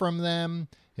steal from them,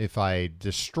 if I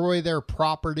destroy their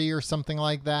property or something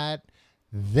like that,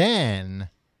 then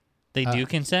they do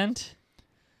consent.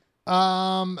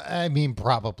 I mean,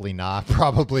 probably not.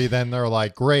 Probably then they're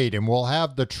like, great, and we'll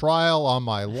have the trial on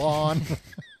my lawn.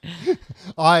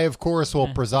 I, of course,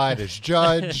 will preside as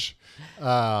judge.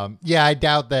 I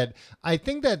doubt that. I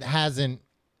think that hasn't,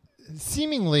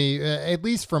 seemingly, at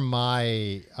least from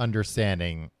my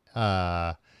understanding,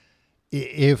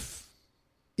 if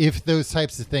those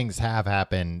types of things have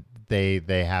happened,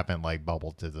 they haven't like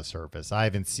bubbled to the surface. I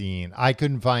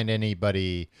couldn't find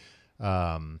anybody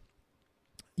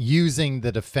using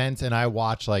the defense, and I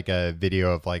watched like a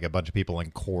video of like a bunch of people in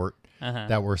court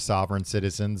that were sovereign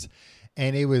citizens.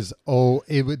 And they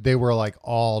were like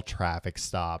all traffic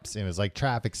stops. It was like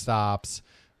traffic stops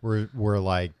were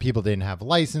like people didn't have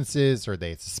licenses or they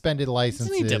had suspended licenses.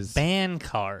 We need to ban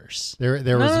cars.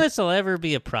 None of this will ever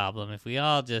be a problem if we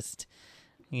all just,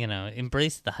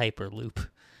 embrace the Hyperloop.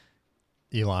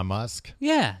 Elon Musk?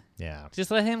 Yeah. Yeah.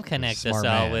 Just let him connect us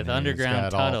all with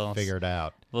underground tunnels. All figured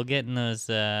out. We'll get in those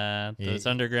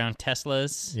underground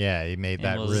Teslas. Yeah, he made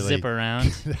that we'll really zip around.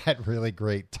 That really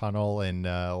great tunnel in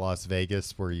Las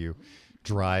Vegas where you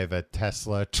drive a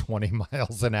Tesla 20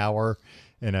 miles an hour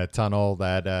in a tunnel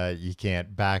that you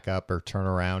can't back up or turn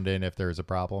around in if there's a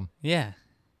problem. Yeah.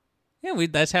 Yeah,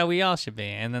 that's how we all should be.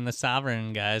 And then the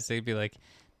sovereign guys, they'd be like,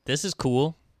 this is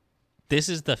cool. This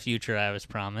is the future I was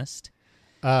promised.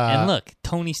 And look,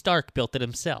 Tony Stark built it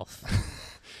himself.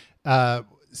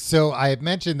 So I had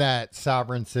mentioned that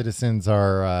sovereign citizens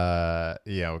are,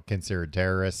 considered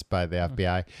terrorists by the FBI.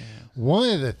 Yeah. One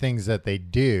of the things that they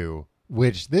do,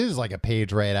 which this is like a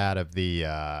page right out of the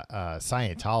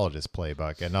Scientologist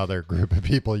playbook, another group of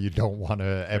people you don't want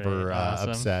to ever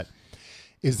upset,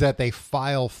 is that they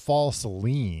file false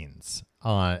liens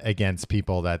against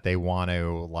people that they want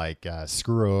to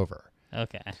screw over.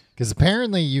 Okay. Because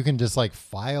apparently you can just like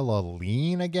file a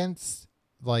lien against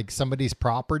like somebody's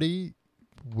property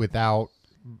without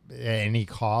any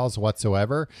cause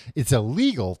whatsoever. It's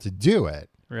illegal to do it.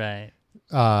 Right.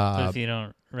 But if you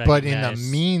don't recognize... But in the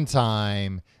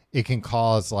meantime, it can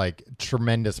cause like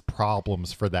tremendous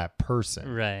problems for that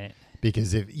person. Right.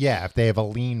 Because if they have a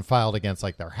lien filed against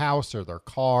like their house or their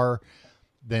car,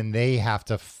 then they have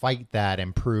to fight that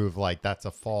and prove like that's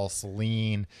a false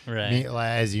lien. Right.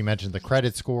 As you mentioned, the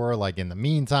credit score, like in the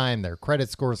meantime, their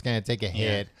credit score is going to take a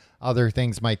hit. Yeah. Other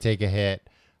things might take a hit.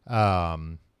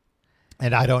 And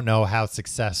I don't know how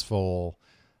successful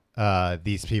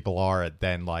these people are at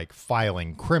then like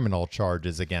filing criminal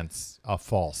charges against a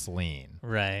false lien.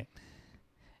 Right.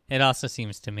 It also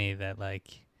seems to me that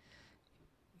like,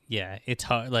 yeah, it's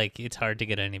hard. Like it's hard to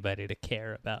get anybody to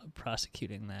care about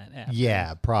prosecuting that. After.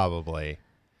 Yeah, probably.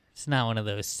 It's not one of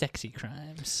those sexy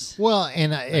crimes. Well,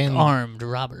 and armed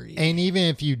robbery. And even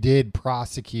if you did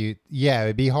prosecute, yeah,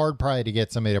 it'd be hard probably to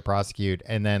get somebody to prosecute.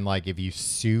 And then like if you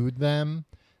sued them,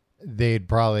 they'd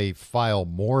probably file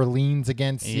more liens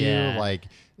against you. Like,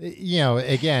 you know,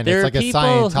 again, there it's like a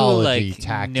Scientology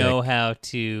tactic. Know how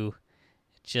to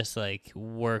just like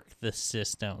work the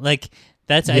system. Like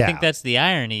that's, I think that's the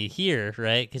irony here,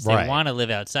 right? Because they want to live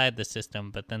outside the system,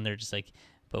 but then they're just like,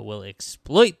 but we'll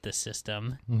exploit the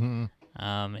system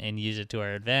and use it to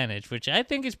our advantage, which I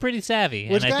think is pretty savvy.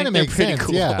 Which kind of makes sense,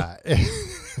 cool. yeah.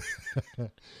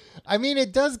 I mean,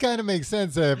 it does kind of make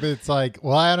sense if it's like,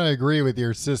 well, I don't agree with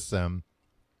your system.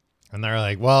 And they're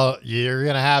like, well, you're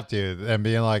going to have to. And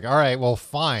being like, all right, well,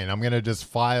 fine. I'm going to just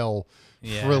file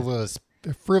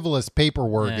frivolous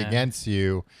paperwork against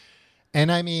you. And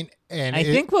I mean, and I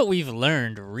think what we've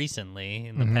learned recently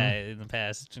in the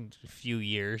past few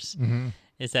years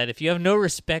is that if you have no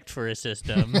respect for a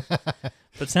system,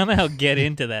 but somehow get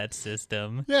into that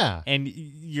system, and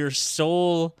your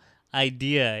sole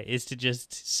idea is to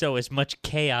just sow as much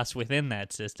chaos within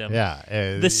that system,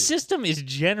 the system is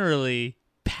generally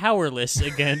powerless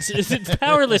it's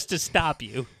powerless to stop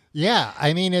you. Yeah,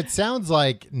 I mean, it sounds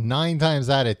like 9 times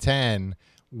out of 10,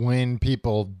 when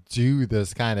people do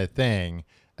this kind of thing,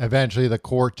 eventually the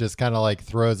court just kind of like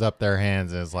throws up their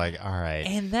hands and is like, all right.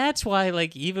 And that's why,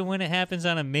 like, even when it happens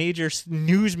on a major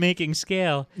news-making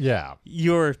scale,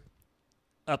 you're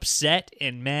upset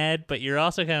and mad, but you're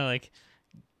also kind of like,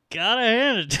 gotta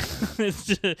hand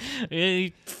it.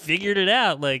 He figured it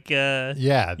out. Like, they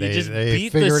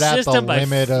beat figured the out the system by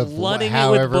limit of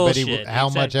how everybody,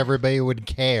 much everybody would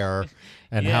care,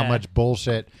 and how much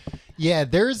bullshit. Yeah,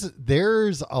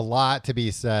 there's a lot to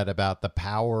be said about the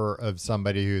power of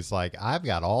somebody who's like, I've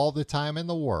got all the time in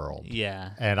the world. Yeah.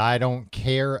 And I don't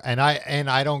care, and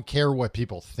I don't care what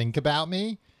people think about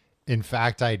me. In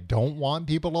fact, I don't want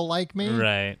people to like me.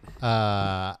 Right.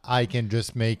 I can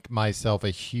just make myself a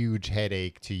huge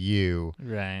headache to you.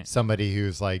 Right. Somebody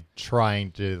who's like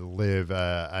trying to live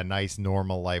a nice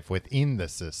normal life within the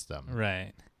system.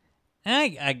 Right.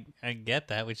 And I get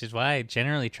that, which is why I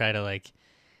generally try to like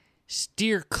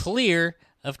steer clear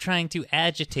of trying to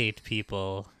agitate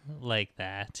people like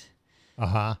that.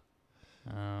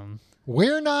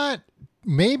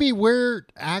 Maybe we're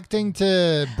acting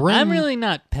to bring... I'm really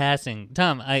not passing...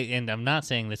 Tom, I'm not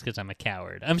saying this because I'm a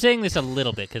coward. I'm saying this a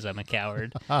little bit because I'm a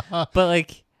coward. But,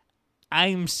 like,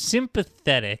 I'm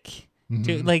sympathetic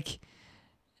to, like...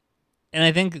 And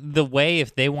I think the way,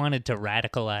 if they wanted to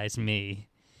radicalize me,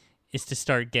 is to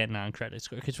start getting on credit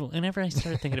score. Because whenever I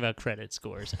start thinking about credit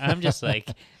scores, I'm just like,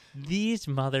 these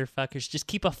motherfuckers just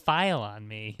keep a file on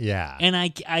me. Yeah. And I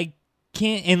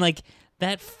can't... And, like...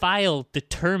 That file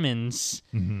determines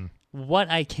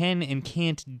what I can and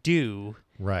can't do.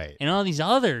 Right. And all these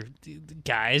other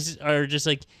guys are just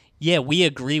like, yeah, we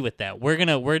agree with that.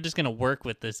 We're just gonna work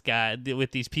with this guy, with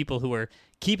these people who are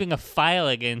keeping a file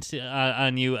against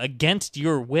on you against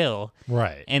your will.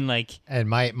 Right. And like, and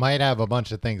might have a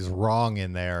bunch of things wrong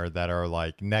in there that are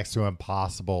like next to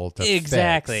impossible to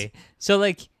exactly. fix. So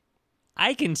like,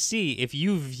 I can see if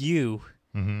you view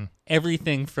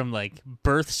everything from like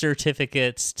birth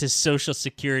certificates to social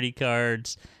security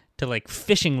cards to like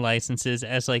fishing licenses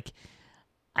as like,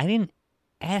 I didn't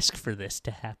ask for this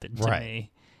to happen to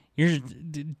me. You're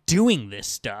doing this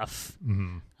stuff.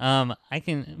 I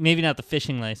can, maybe not the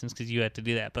fishing license because you have to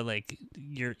do that, but like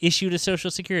you're issued a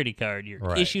social security card,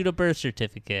 you're issued a birth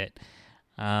certificate.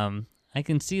 I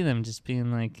can see them just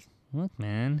being like, look,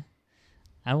 man,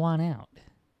 I want out.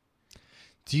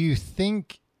 Do you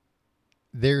think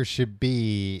there should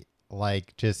be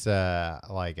like just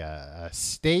a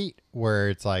state where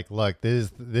it's like, look,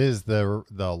 this is the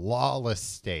lawless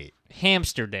state?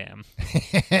 Hamsterdam.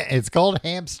 It's called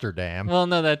Hamsterdam. Well,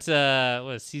 no, that's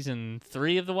what, season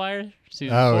 3 of The Wire?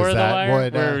 Season 4 of The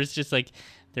Wire? Where it was just like,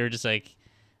 they were just like,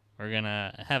 we're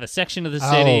gonna have a section of the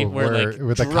city where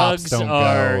like drugs don't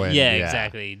are go and,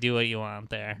 exactly. Do what you want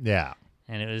there. Yeah.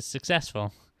 And it was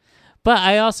successful. But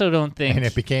I also don't think... And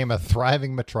it became a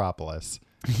thriving metropolis.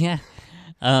 Yeah.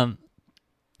 But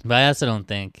I also don't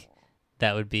think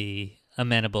that would be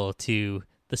amenable to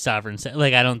the sovereign...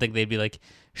 Like, I don't think they'd be like,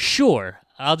 sure,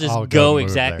 I'll just go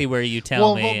exactly where you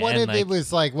tell me. Well, what if it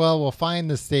was like, well, we'll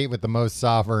find the state with the most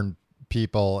sovereign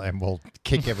people and we'll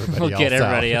kick everybody We'll else get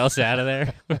everybody out. else out of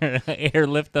there.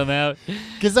 Airlift them out.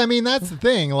 Because, I mean, that's the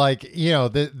thing. Like, you know,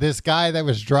 this guy that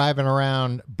was driving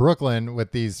around Brooklyn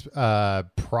with these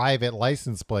private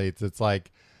license plates, it's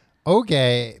like,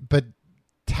 okay, but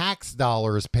tax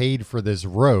dollars paid for this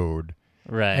road.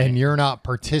 Right. And you're not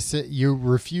you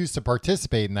refuse to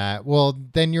participate in that. Well,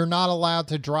 then you're not allowed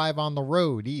to drive on the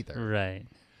road either. Right.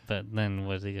 But then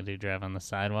what's he going to do? Drive on the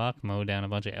sidewalk? Mow down a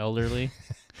bunch of elderly?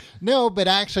 No, but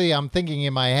actually I'm thinking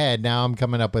in my head, now I'm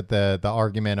coming up with the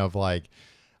argument of like,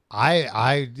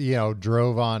 I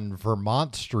drove on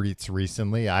Vermont streets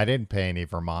recently. I didn't pay any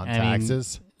Vermont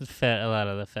taxes. A lot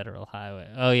of the federal highway.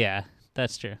 Oh, yeah.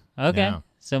 That's true. Okay. Yeah.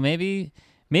 So maybe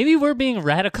we're being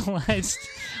radicalized.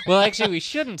 Well, actually, we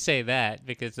shouldn't say that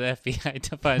because the FBI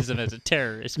defines them as a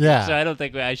terrorist group. Yeah. So I don't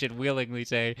think I should willingly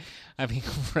say I'm being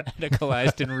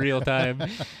radicalized in real time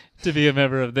to be a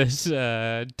member of this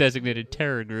designated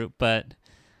terror group. But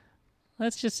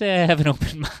let's just say I have an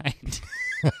open mind.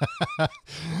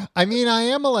 I mean, I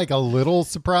am a little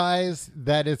surprised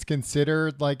that it's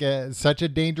considered like such a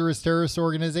dangerous terrorist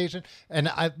organization. And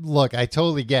I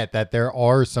totally get that there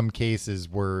are some cases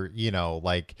where, you know,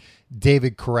 like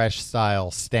David Koresh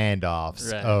style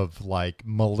standoffs Right. of like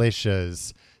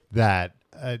militias that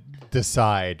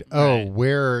decide, Right.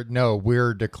 we're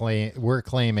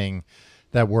claiming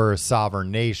that we're a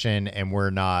sovereign nation and we're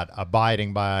not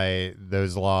abiding by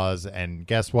those laws. And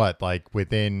guess what? Like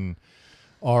within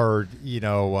our,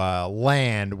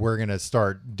 land, we're going to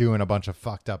start doing a bunch of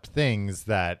fucked up things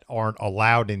that aren't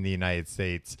allowed in the United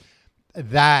States.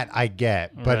 That I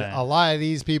get. But Right. a lot of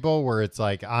these people where it's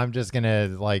like, I'm just going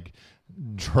to like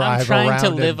drive I'm trying around to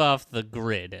and- live off the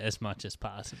grid as much as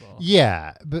possible.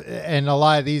 Yeah. And a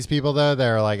lot of these people though,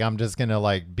 they're like, I'm just going to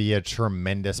like be a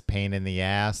tremendous pain in the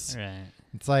ass. Right.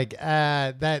 It's like,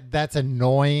 that's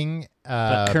annoying.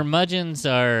 But curmudgeons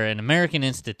are an American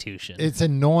institution. It's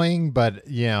annoying, but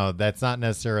that's not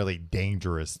necessarily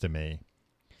dangerous to me.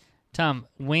 Tom,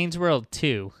 Wayne's World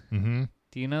 2. Mm-hmm.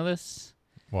 Do you know this?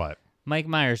 What? Mike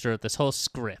Myers wrote this whole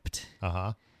script.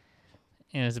 Uh-huh.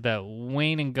 And it's about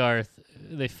Wayne and Garth.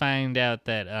 They find out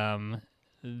that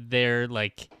they're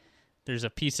like, there's a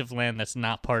piece of land that's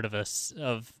not part of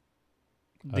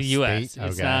the U.S. state?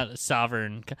 It's Okay. not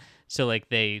sovereign. So like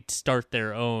they start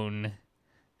their own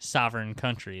sovereign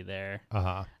country there.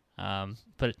 Uh-huh.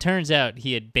 But it turns out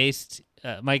he had based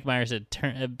Mike Myers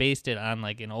had based it on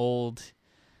like an old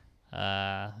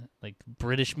like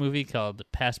British movie called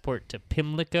Passport to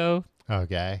Pimlico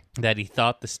Okay. that he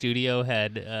thought the studio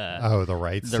had The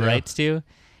rights. the rights to,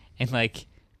 and like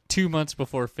 2 months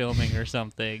before filming or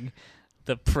something,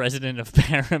 the president of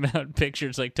Paramount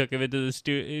Pictures like took him into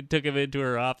took him into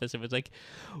her office and was like,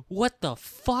 "What the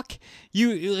fuck?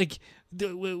 You like."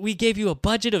 We gave you a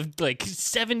budget of like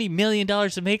 $70 million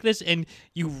to make this, and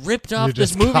you ripped off this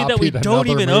just movie that we copied don't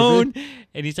another even movie? own.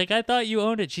 And he's like, I thought you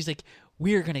owned it. She's like,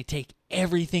 we're going to take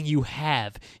everything you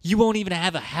have. You won't even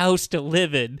have a house to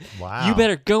live in. Wow. You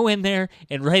better go in there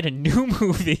and write a new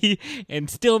movie and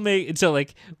still make. And so,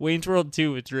 like, Wayne's World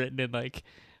 2, it's written in like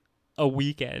a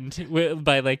weekend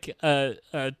by like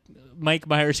Mike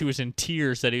Myers, who was in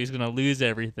tears, said he was going to lose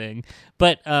everything.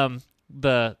 But,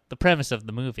 the premise of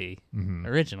the movie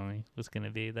originally was going to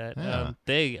be that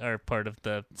they are part of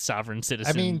the sovereign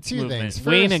citizen two movement. things.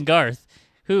 Wayne First- and Garth,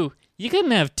 who you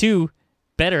couldn't have two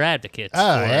better advocates.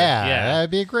 Oh, for. yeah. That'd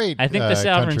be a great I think the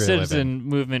sovereign country to live in. citizen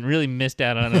movement really missed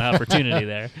out on an opportunity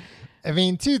there. I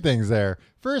mean, two things there.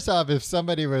 First off, if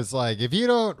somebody was like, if you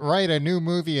don't write a new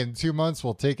movie in 2 months,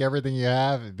 we'll take everything you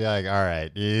have. It'd be like, all right,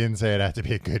 you didn't say it had to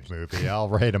be a good movie. I'll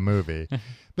write a movie.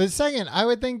 But second, I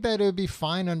would think that it would be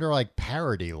fine under like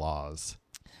parody laws.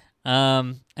 I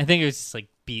think it was just like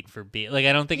beat for beat. Like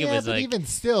I don't think it was but like even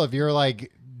still, if you're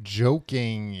like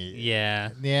joking, yeah.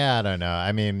 I don't know.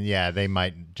 I mean, they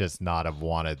might just not have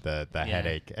wanted the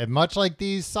headache. And much like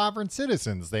these sovereign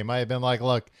citizens, they might have been like,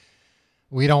 look,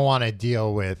 we don't want to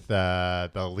deal with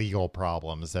the legal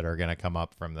problems that are going to come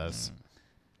up from this.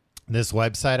 This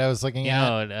website I was looking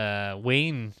at.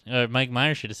 Wayne or Mike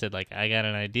Myers should have said, like, I got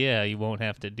an idea. You won't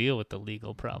have to deal with the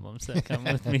legal problems that come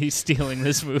with me stealing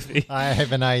this movie. I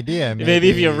have an idea. Maybe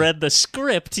if you read the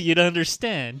script, you'd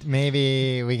understand.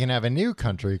 Maybe we can have a new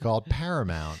country called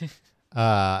Paramount.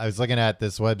 I was looking at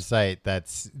this website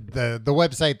that's the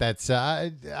website that's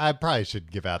I probably should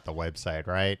give out the website,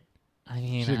 right? I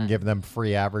mean, Shouldn't give them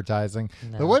free advertising.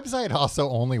 No. The website also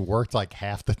only worked like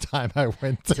half the time I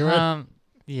went to it.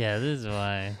 Yeah, this is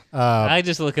why. I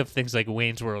just look up things like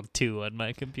Wayne's World 2 on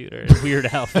my computer and Weird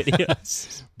Al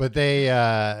videos. But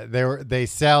they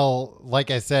sell,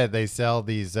 like I said, they sell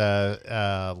these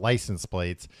license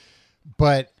plates.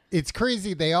 But It's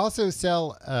crazy. They also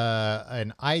sell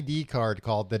an ID card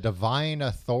called the Divine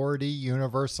Authority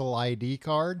Universal ID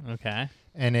card. Okay.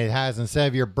 And it has, instead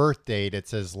of your birth date, it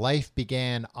says life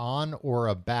began on or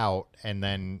about, and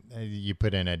then you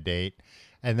put in a date.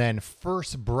 And then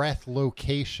first breath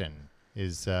location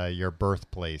is your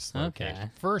birthplace location. Okay.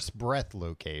 First breath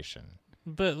location.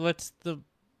 But what's the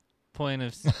point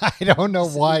of I don't know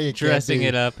why it dressing can't be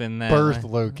it up in that birth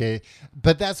way? location.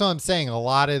 But that's what I'm saying. A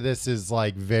lot of this is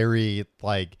like very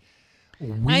like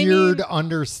weird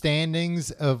understandings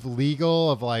of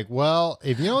legal of like, well,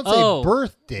 if you don't say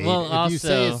birth date, well, if you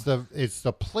say also- it's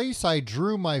the place I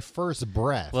drew my first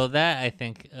breath. Well, that I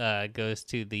think goes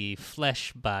to the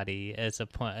flesh body as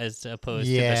opposed to the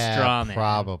yeah, straw man.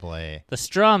 probably. The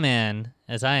straw man,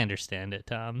 as I understand it,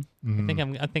 Tom.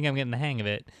 Mm-hmm. I think I'm getting the hang of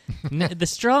it. The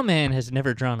straw man has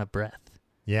never drawn a breath.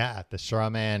 Yeah, the straw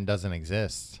man doesn't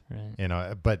exist. Right. You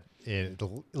know, but it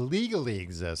legally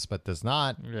exists, but does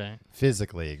not Right.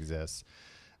 physically exist.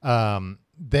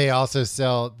 They also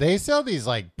sell these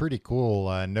like pretty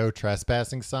cool no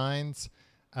trespassing signs,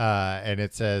 and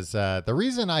it says the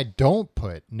reason I don't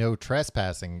put no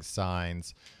trespassing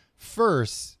signs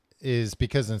first is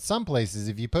because in some places,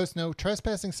 if you post no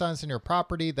trespassing signs on your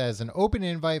property, that is an open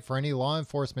invite for any law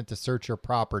enforcement to search your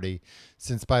property,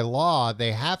 since by law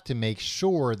they have to make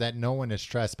sure that no one is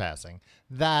trespassing.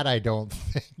 That I don't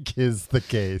think is the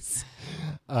case.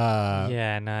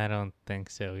 Yeah, no, I don't think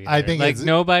so either. I think like it's-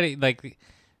 nobody, like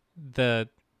the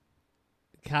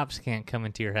cops can't come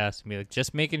into your house and be like,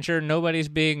 just making sure nobody's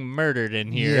being murdered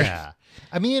in here. Yeah.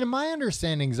 I mean, my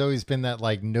understanding's always been that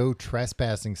like no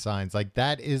trespassing signs, like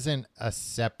that isn't a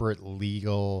separate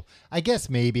legal. I guess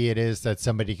maybe it is that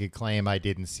somebody could claim I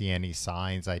didn't see any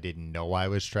signs, I didn't know I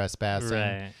was trespassing.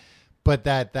 Right. But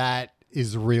that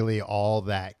is really all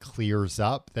that clears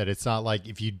up, that it's not like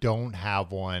if you don't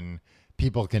have one,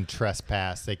 people can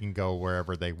trespass, they can go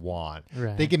wherever they want.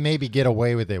 Right. They can maybe get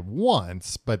away with it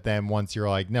once, but then once you're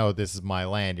like, no, this is my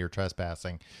land, you're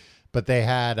trespassing. But they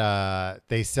had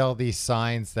they sell these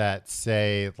signs that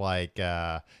say like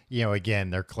again,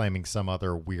 they're claiming some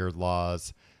other weird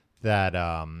laws that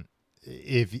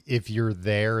if you're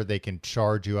there, they can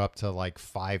charge you up to like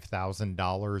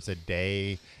 $5,000 a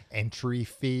day entry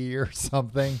fee or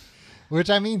something. Which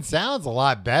I mean sounds a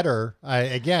lot better.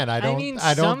 I don't think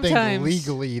sometimes-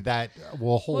 legally that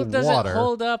will hold Well, does water. it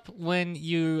hold up when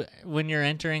you're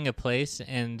entering a place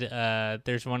and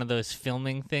there's one of those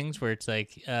filming things where it's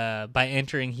like by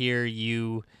entering here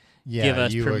you give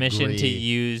us you permission to agree.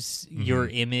 use your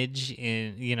image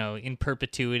in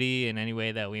perpetuity in any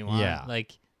way that we want. Yeah.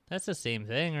 Like that's the same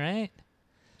thing, right?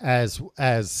 as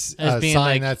a Being sign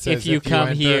like, that says if you come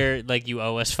enter- here, like you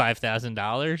owe us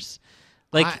 $5,000.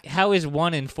 Like, how is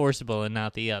one enforceable and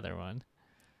not the other one?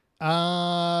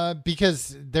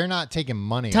 Because they're not taking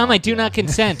money. Tom, off I do you. not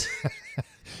consent.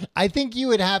 I think you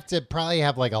would have to probably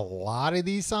have like a lot of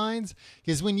these signs,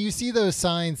 because when you see those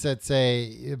signs that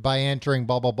say by entering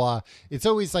blah blah blah, it's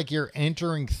always like you're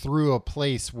entering through a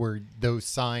place where those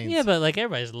signs. Yeah, but like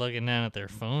everybody's looking down at their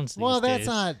phones these well, that's days.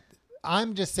 not.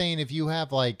 I'm just saying if you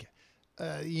have like.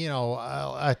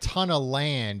 A ton of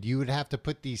land, you would have to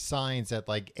put these signs at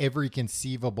like every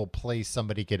conceivable place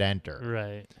somebody could enter.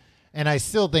 Right. And I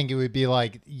still think it would be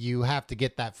like you have to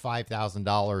get that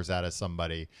 $5,000 out of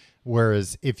somebody.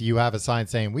 Whereas if you have a sign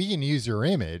saying we can use your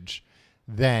image,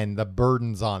 then the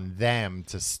burden's on them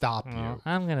to stop Well, you.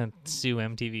 I'm gonna sue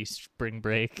MTV Spring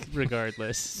Break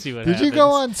regardless. See what Did happens. you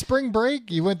go on spring break?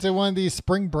 You went to one of these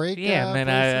spring break? Yeah, and then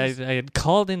places? I had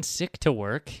called in sick to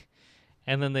work,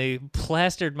 and then they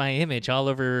plastered my image all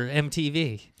over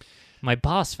MTV. My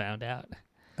boss found out.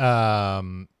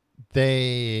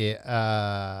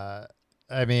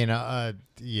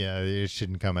 It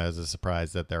shouldn't come as a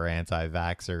surprise that they're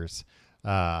anti-vaxxers.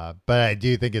 But I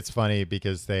do think it's funny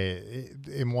because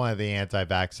in one of the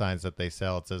anti-vax signs that they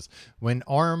sell, it says, when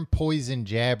armed poison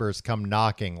jabbers come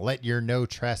knocking, let your no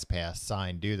trespass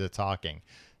sign do the talking.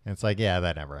 And it's like, yeah,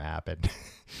 that never happened.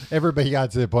 Everybody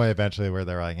got to the point eventually where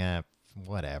they're like,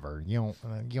 whatever. You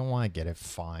don't want to get it.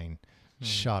 Fine.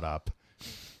 Shut up.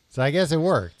 So I guess it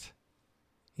worked.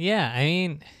 Yeah, I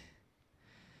mean,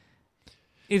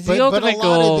 it's But the a ultimate lot of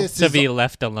goal this to is- be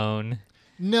left alone.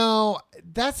 No,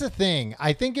 that's the thing.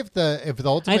 I think if the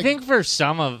ultimate, I think for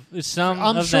some of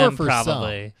I'm sure them for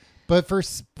probably.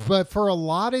 some. But for a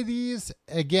lot of these,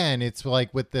 again, it's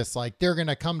like with this, like they're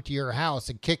gonna come to your house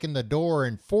and kick in the door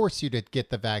and force you to get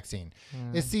the vaccine.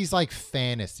 It's these like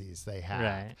fantasies they have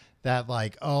Right. that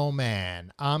like, oh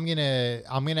man, I'm gonna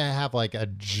have like a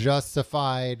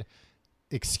justified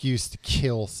excuse to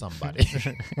kill somebody.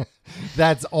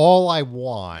 That's all I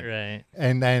want. Right.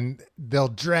 And then they'll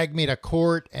drag me to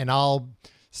court and I'll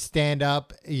stand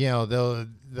up,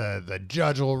 the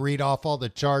judge will read off all the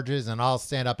charges and I'll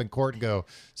stand up in court and go,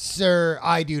 "Sir,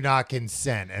 I do not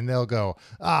consent." And they'll go,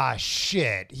 "Ah,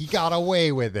 shit, he got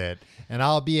away with it." And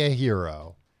I'll be a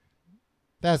hero.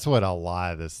 That's what a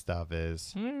lot of this stuff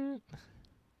is.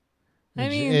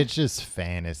 It's just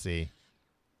fantasy.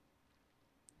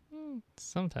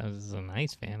 Sometimes it's a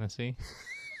nice fantasy.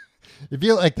 If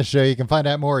you like the show, you can find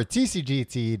out more at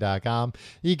tcgt.com.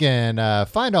 You can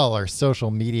find all our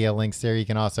social media links there. You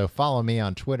can also follow me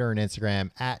on Twitter and Instagram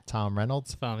at Tom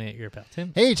Reynolds. Follow me at Your Pal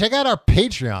Tim. Hey, check out our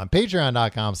Patreon,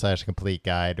 patreon.com/complete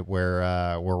guide,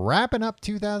 where we're wrapping up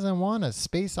 2001: A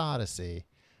Space Odyssey.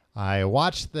 I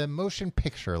watched the motion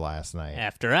picture last night.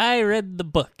 After I read the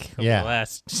book over Yeah. the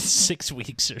last 6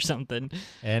 weeks or something.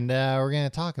 And we're going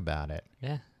to talk about it.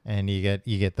 Yeah. And you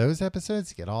get those episodes,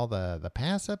 you get all the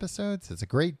past episodes. It's a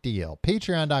great deal.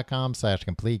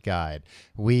 Patreon.com/complete guide.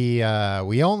 We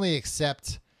only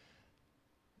accept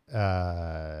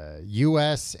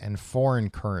U.S. and foreign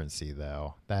currency,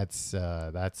 though. That's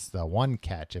the one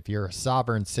catch. If you're a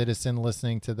sovereign citizen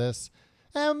listening to this,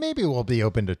 maybe we'll be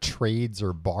open to trades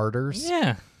or barters.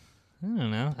 Yeah. I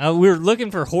don't know. We're looking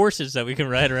for horses that we can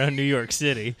ride around New York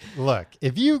City. Look,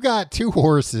 if you got 2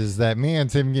 horses that me and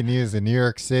Tim can use in New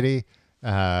York City,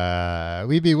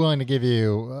 we'd be willing to give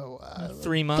you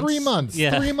 3 months. 3 months.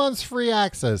 Yeah. 3 months free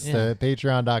access to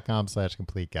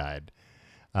patreon.com/complete guide.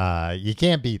 You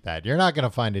can't beat that. You're not going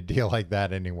to find a deal like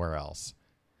that anywhere else.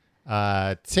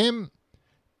 Tim,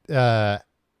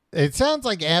 it sounds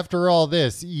like after all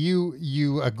this,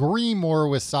 you agree more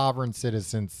with sovereign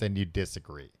citizens than you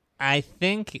disagree. I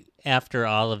think after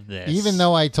all of this. Even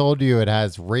though I told you it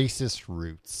has racist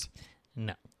roots.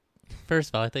 No. First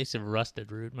of all, I thought you said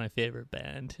Rusted Root, my favorite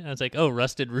band. I was like, oh,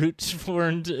 Rusted Roots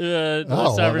formed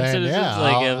sovereign citizens. Yeah,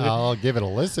 like, I'll give it a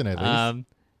listen at least.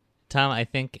 Tom, I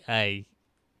think I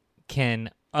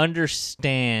can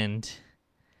understand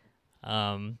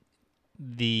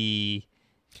the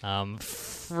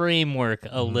framework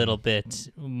a little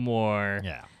bit more.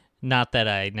 Yeah. Not that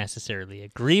I necessarily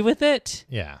agree with it.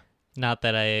 Yeah. Not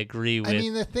that I agree with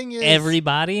the thing is,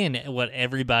 everybody and what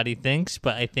everybody thinks,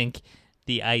 but I think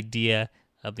the idea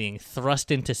of being thrust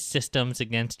into systems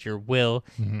against your will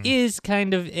is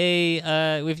kind of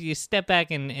if you step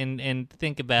back and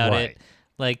think about it,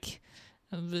 like,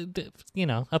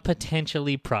 a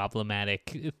potentially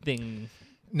problematic thing.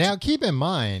 Now, keep in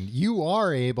mind, you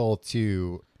are able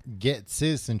to get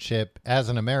citizenship as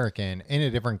an American in a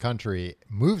different country,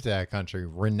 move to that country,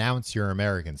 renounce your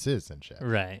American citizenship.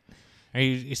 Right. Are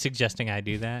you suggesting I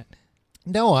do that?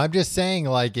 No, I'm just saying,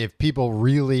 like, if people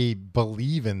really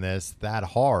believe in this that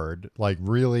hard, like,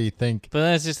 really think. But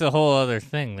that's just a whole other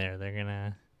thing there.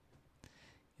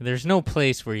 There's no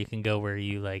place where you can go where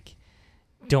you, like,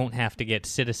 don't have to get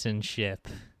citizenship.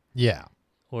 Yeah.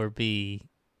 Or be.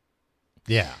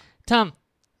 Yeah. Tom.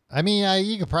 I mean,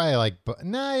 you could probably, like,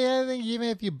 I think even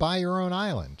if you buy your own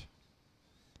island.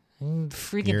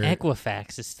 Freaking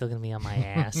Equifax is still going to be on my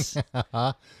ass.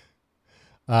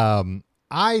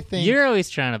 I think you're always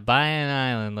trying to buy an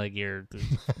island like you're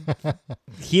the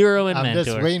hero and mentor. I'm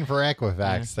just waiting for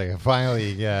Equifax to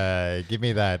finally give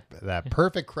me that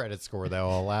perfect credit score that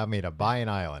will allow me to buy an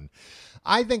island.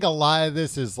 I think a lot of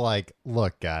this is like,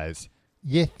 look, guys,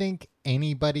 you think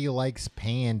anybody likes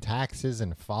paying taxes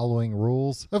and following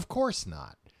rules? Of course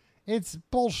not. It's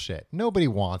bullshit. Nobody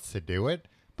wants to do it,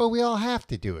 but we all have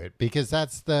to do it because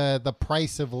that's the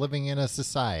price of living in a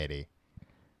society.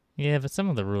 Yeah, but some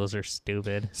of the rules are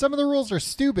stupid. Some of the rules are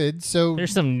stupid, so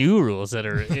there's some new rules that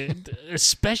are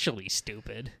especially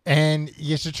stupid. And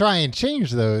you should try and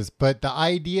change those, but the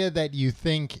idea that you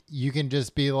think you can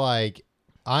just be like,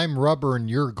 I'm rubber and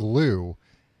you're glue,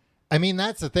 I mean,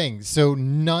 that's the thing. So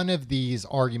none of these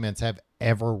arguments have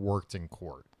ever worked in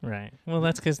court. Right. Well,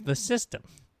 that's because the system.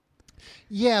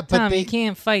 Yeah, but Tom, you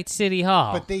can't fight City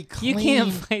Hall. But they claim, you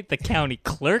can't fight the county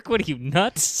clerk. What are you,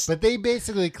 nuts? But they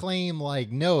basically claim,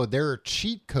 like, no, there are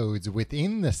cheat codes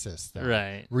within the system.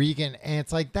 Right. Where you can, and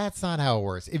it's like, that's not how it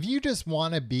works. If you just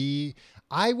want to be,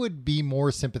 I would be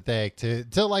more sympathetic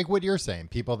to like what you're saying.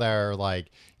 People that are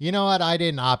like, you know what, I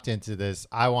didn't opt into this.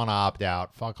 I want to opt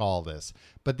out. Fuck all this.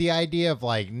 But the idea of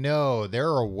like, no, there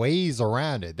are ways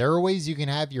around it. There are ways you can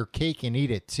have your cake and eat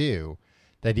it too.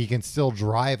 That you can still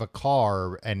drive a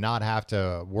car and not have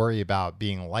to worry about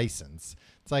being licensed.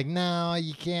 It's like, no,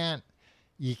 you can't.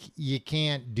 You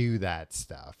can't do that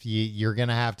stuff. You're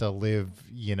gonna have to live,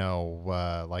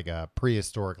 like a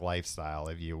prehistoric lifestyle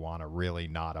if you want to really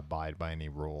not abide by any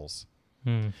rules.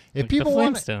 If Like people the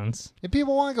want, Flintstones. if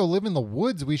people want to go live in the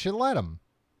woods, we should let them.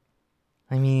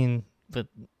 I mean, but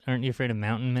aren't you afraid of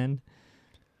mountain men?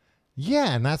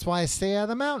 Yeah, and that's why I stay out of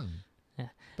the mountain. Yeah.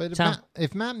 But Tom-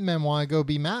 if mountain men want to go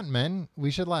be mountain men, we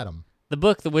should let them. The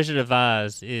book, The Wizard of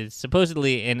Oz, is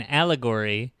supposedly an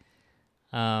allegory.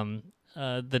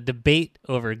 The debate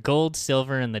over gold,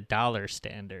 silver, and the dollar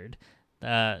standard.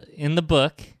 In the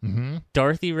book,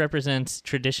 Dorothy represents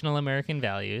traditional American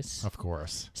values. Of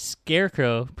course.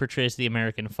 Scarecrow portrays the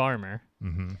American farmer.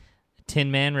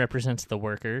 Tin Man represents the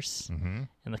workers.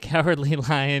 And the Cowardly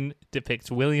Lion depicts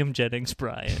William Jennings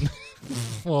Bryan.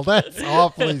 Well, that's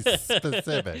awfully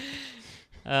specific.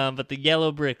 But the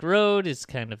Yellow Brick Road is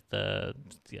kind of the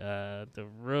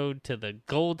road to the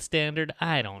gold standard.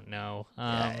 I don't know.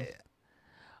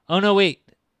 Oh, no, wait.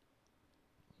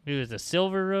 It was the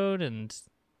Silver Road, and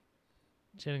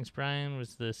Jennings Bryan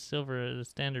was the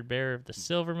standard bearer of the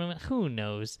Silver Movement. Who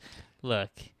knows? Look,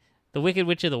 the Wicked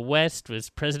Witch of the West was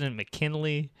President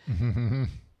McKinley.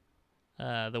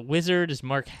 The Wizard is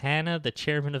Mark Hanna, the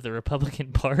chairman of the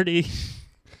Republican Party.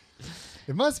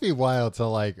 It must be wild to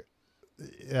like.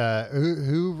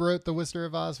 Who wrote The Wizard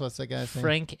of Oz? What's that guy's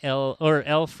name?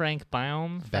 L. Frank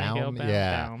Baum. Baum,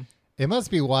 yeah. Baum. It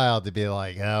must be wild to be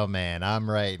like, oh man, I'm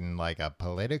writing like a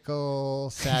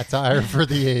political satire for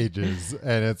the ages.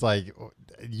 And it's like,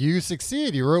 you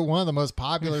succeed. You wrote one of the most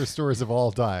popular stories of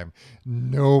all time.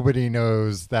 Nobody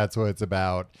knows that's what it's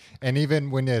about. And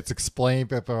even when it's explained,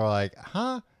 people are like,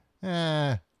 huh?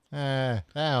 That's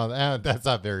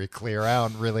not very clear. I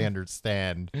don't really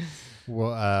understand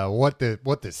what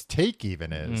this take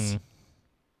even is.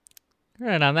 All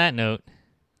right, on that note,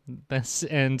 this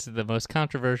ends the most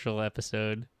controversial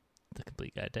episode, The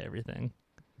Complete Guide to Everything.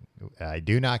 I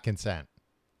do not consent.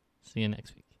 See you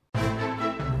next week.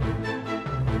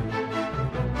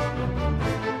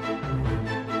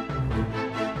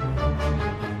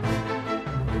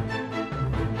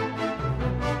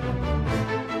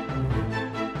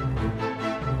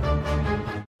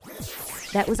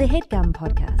 That was a HeadGum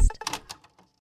podcast.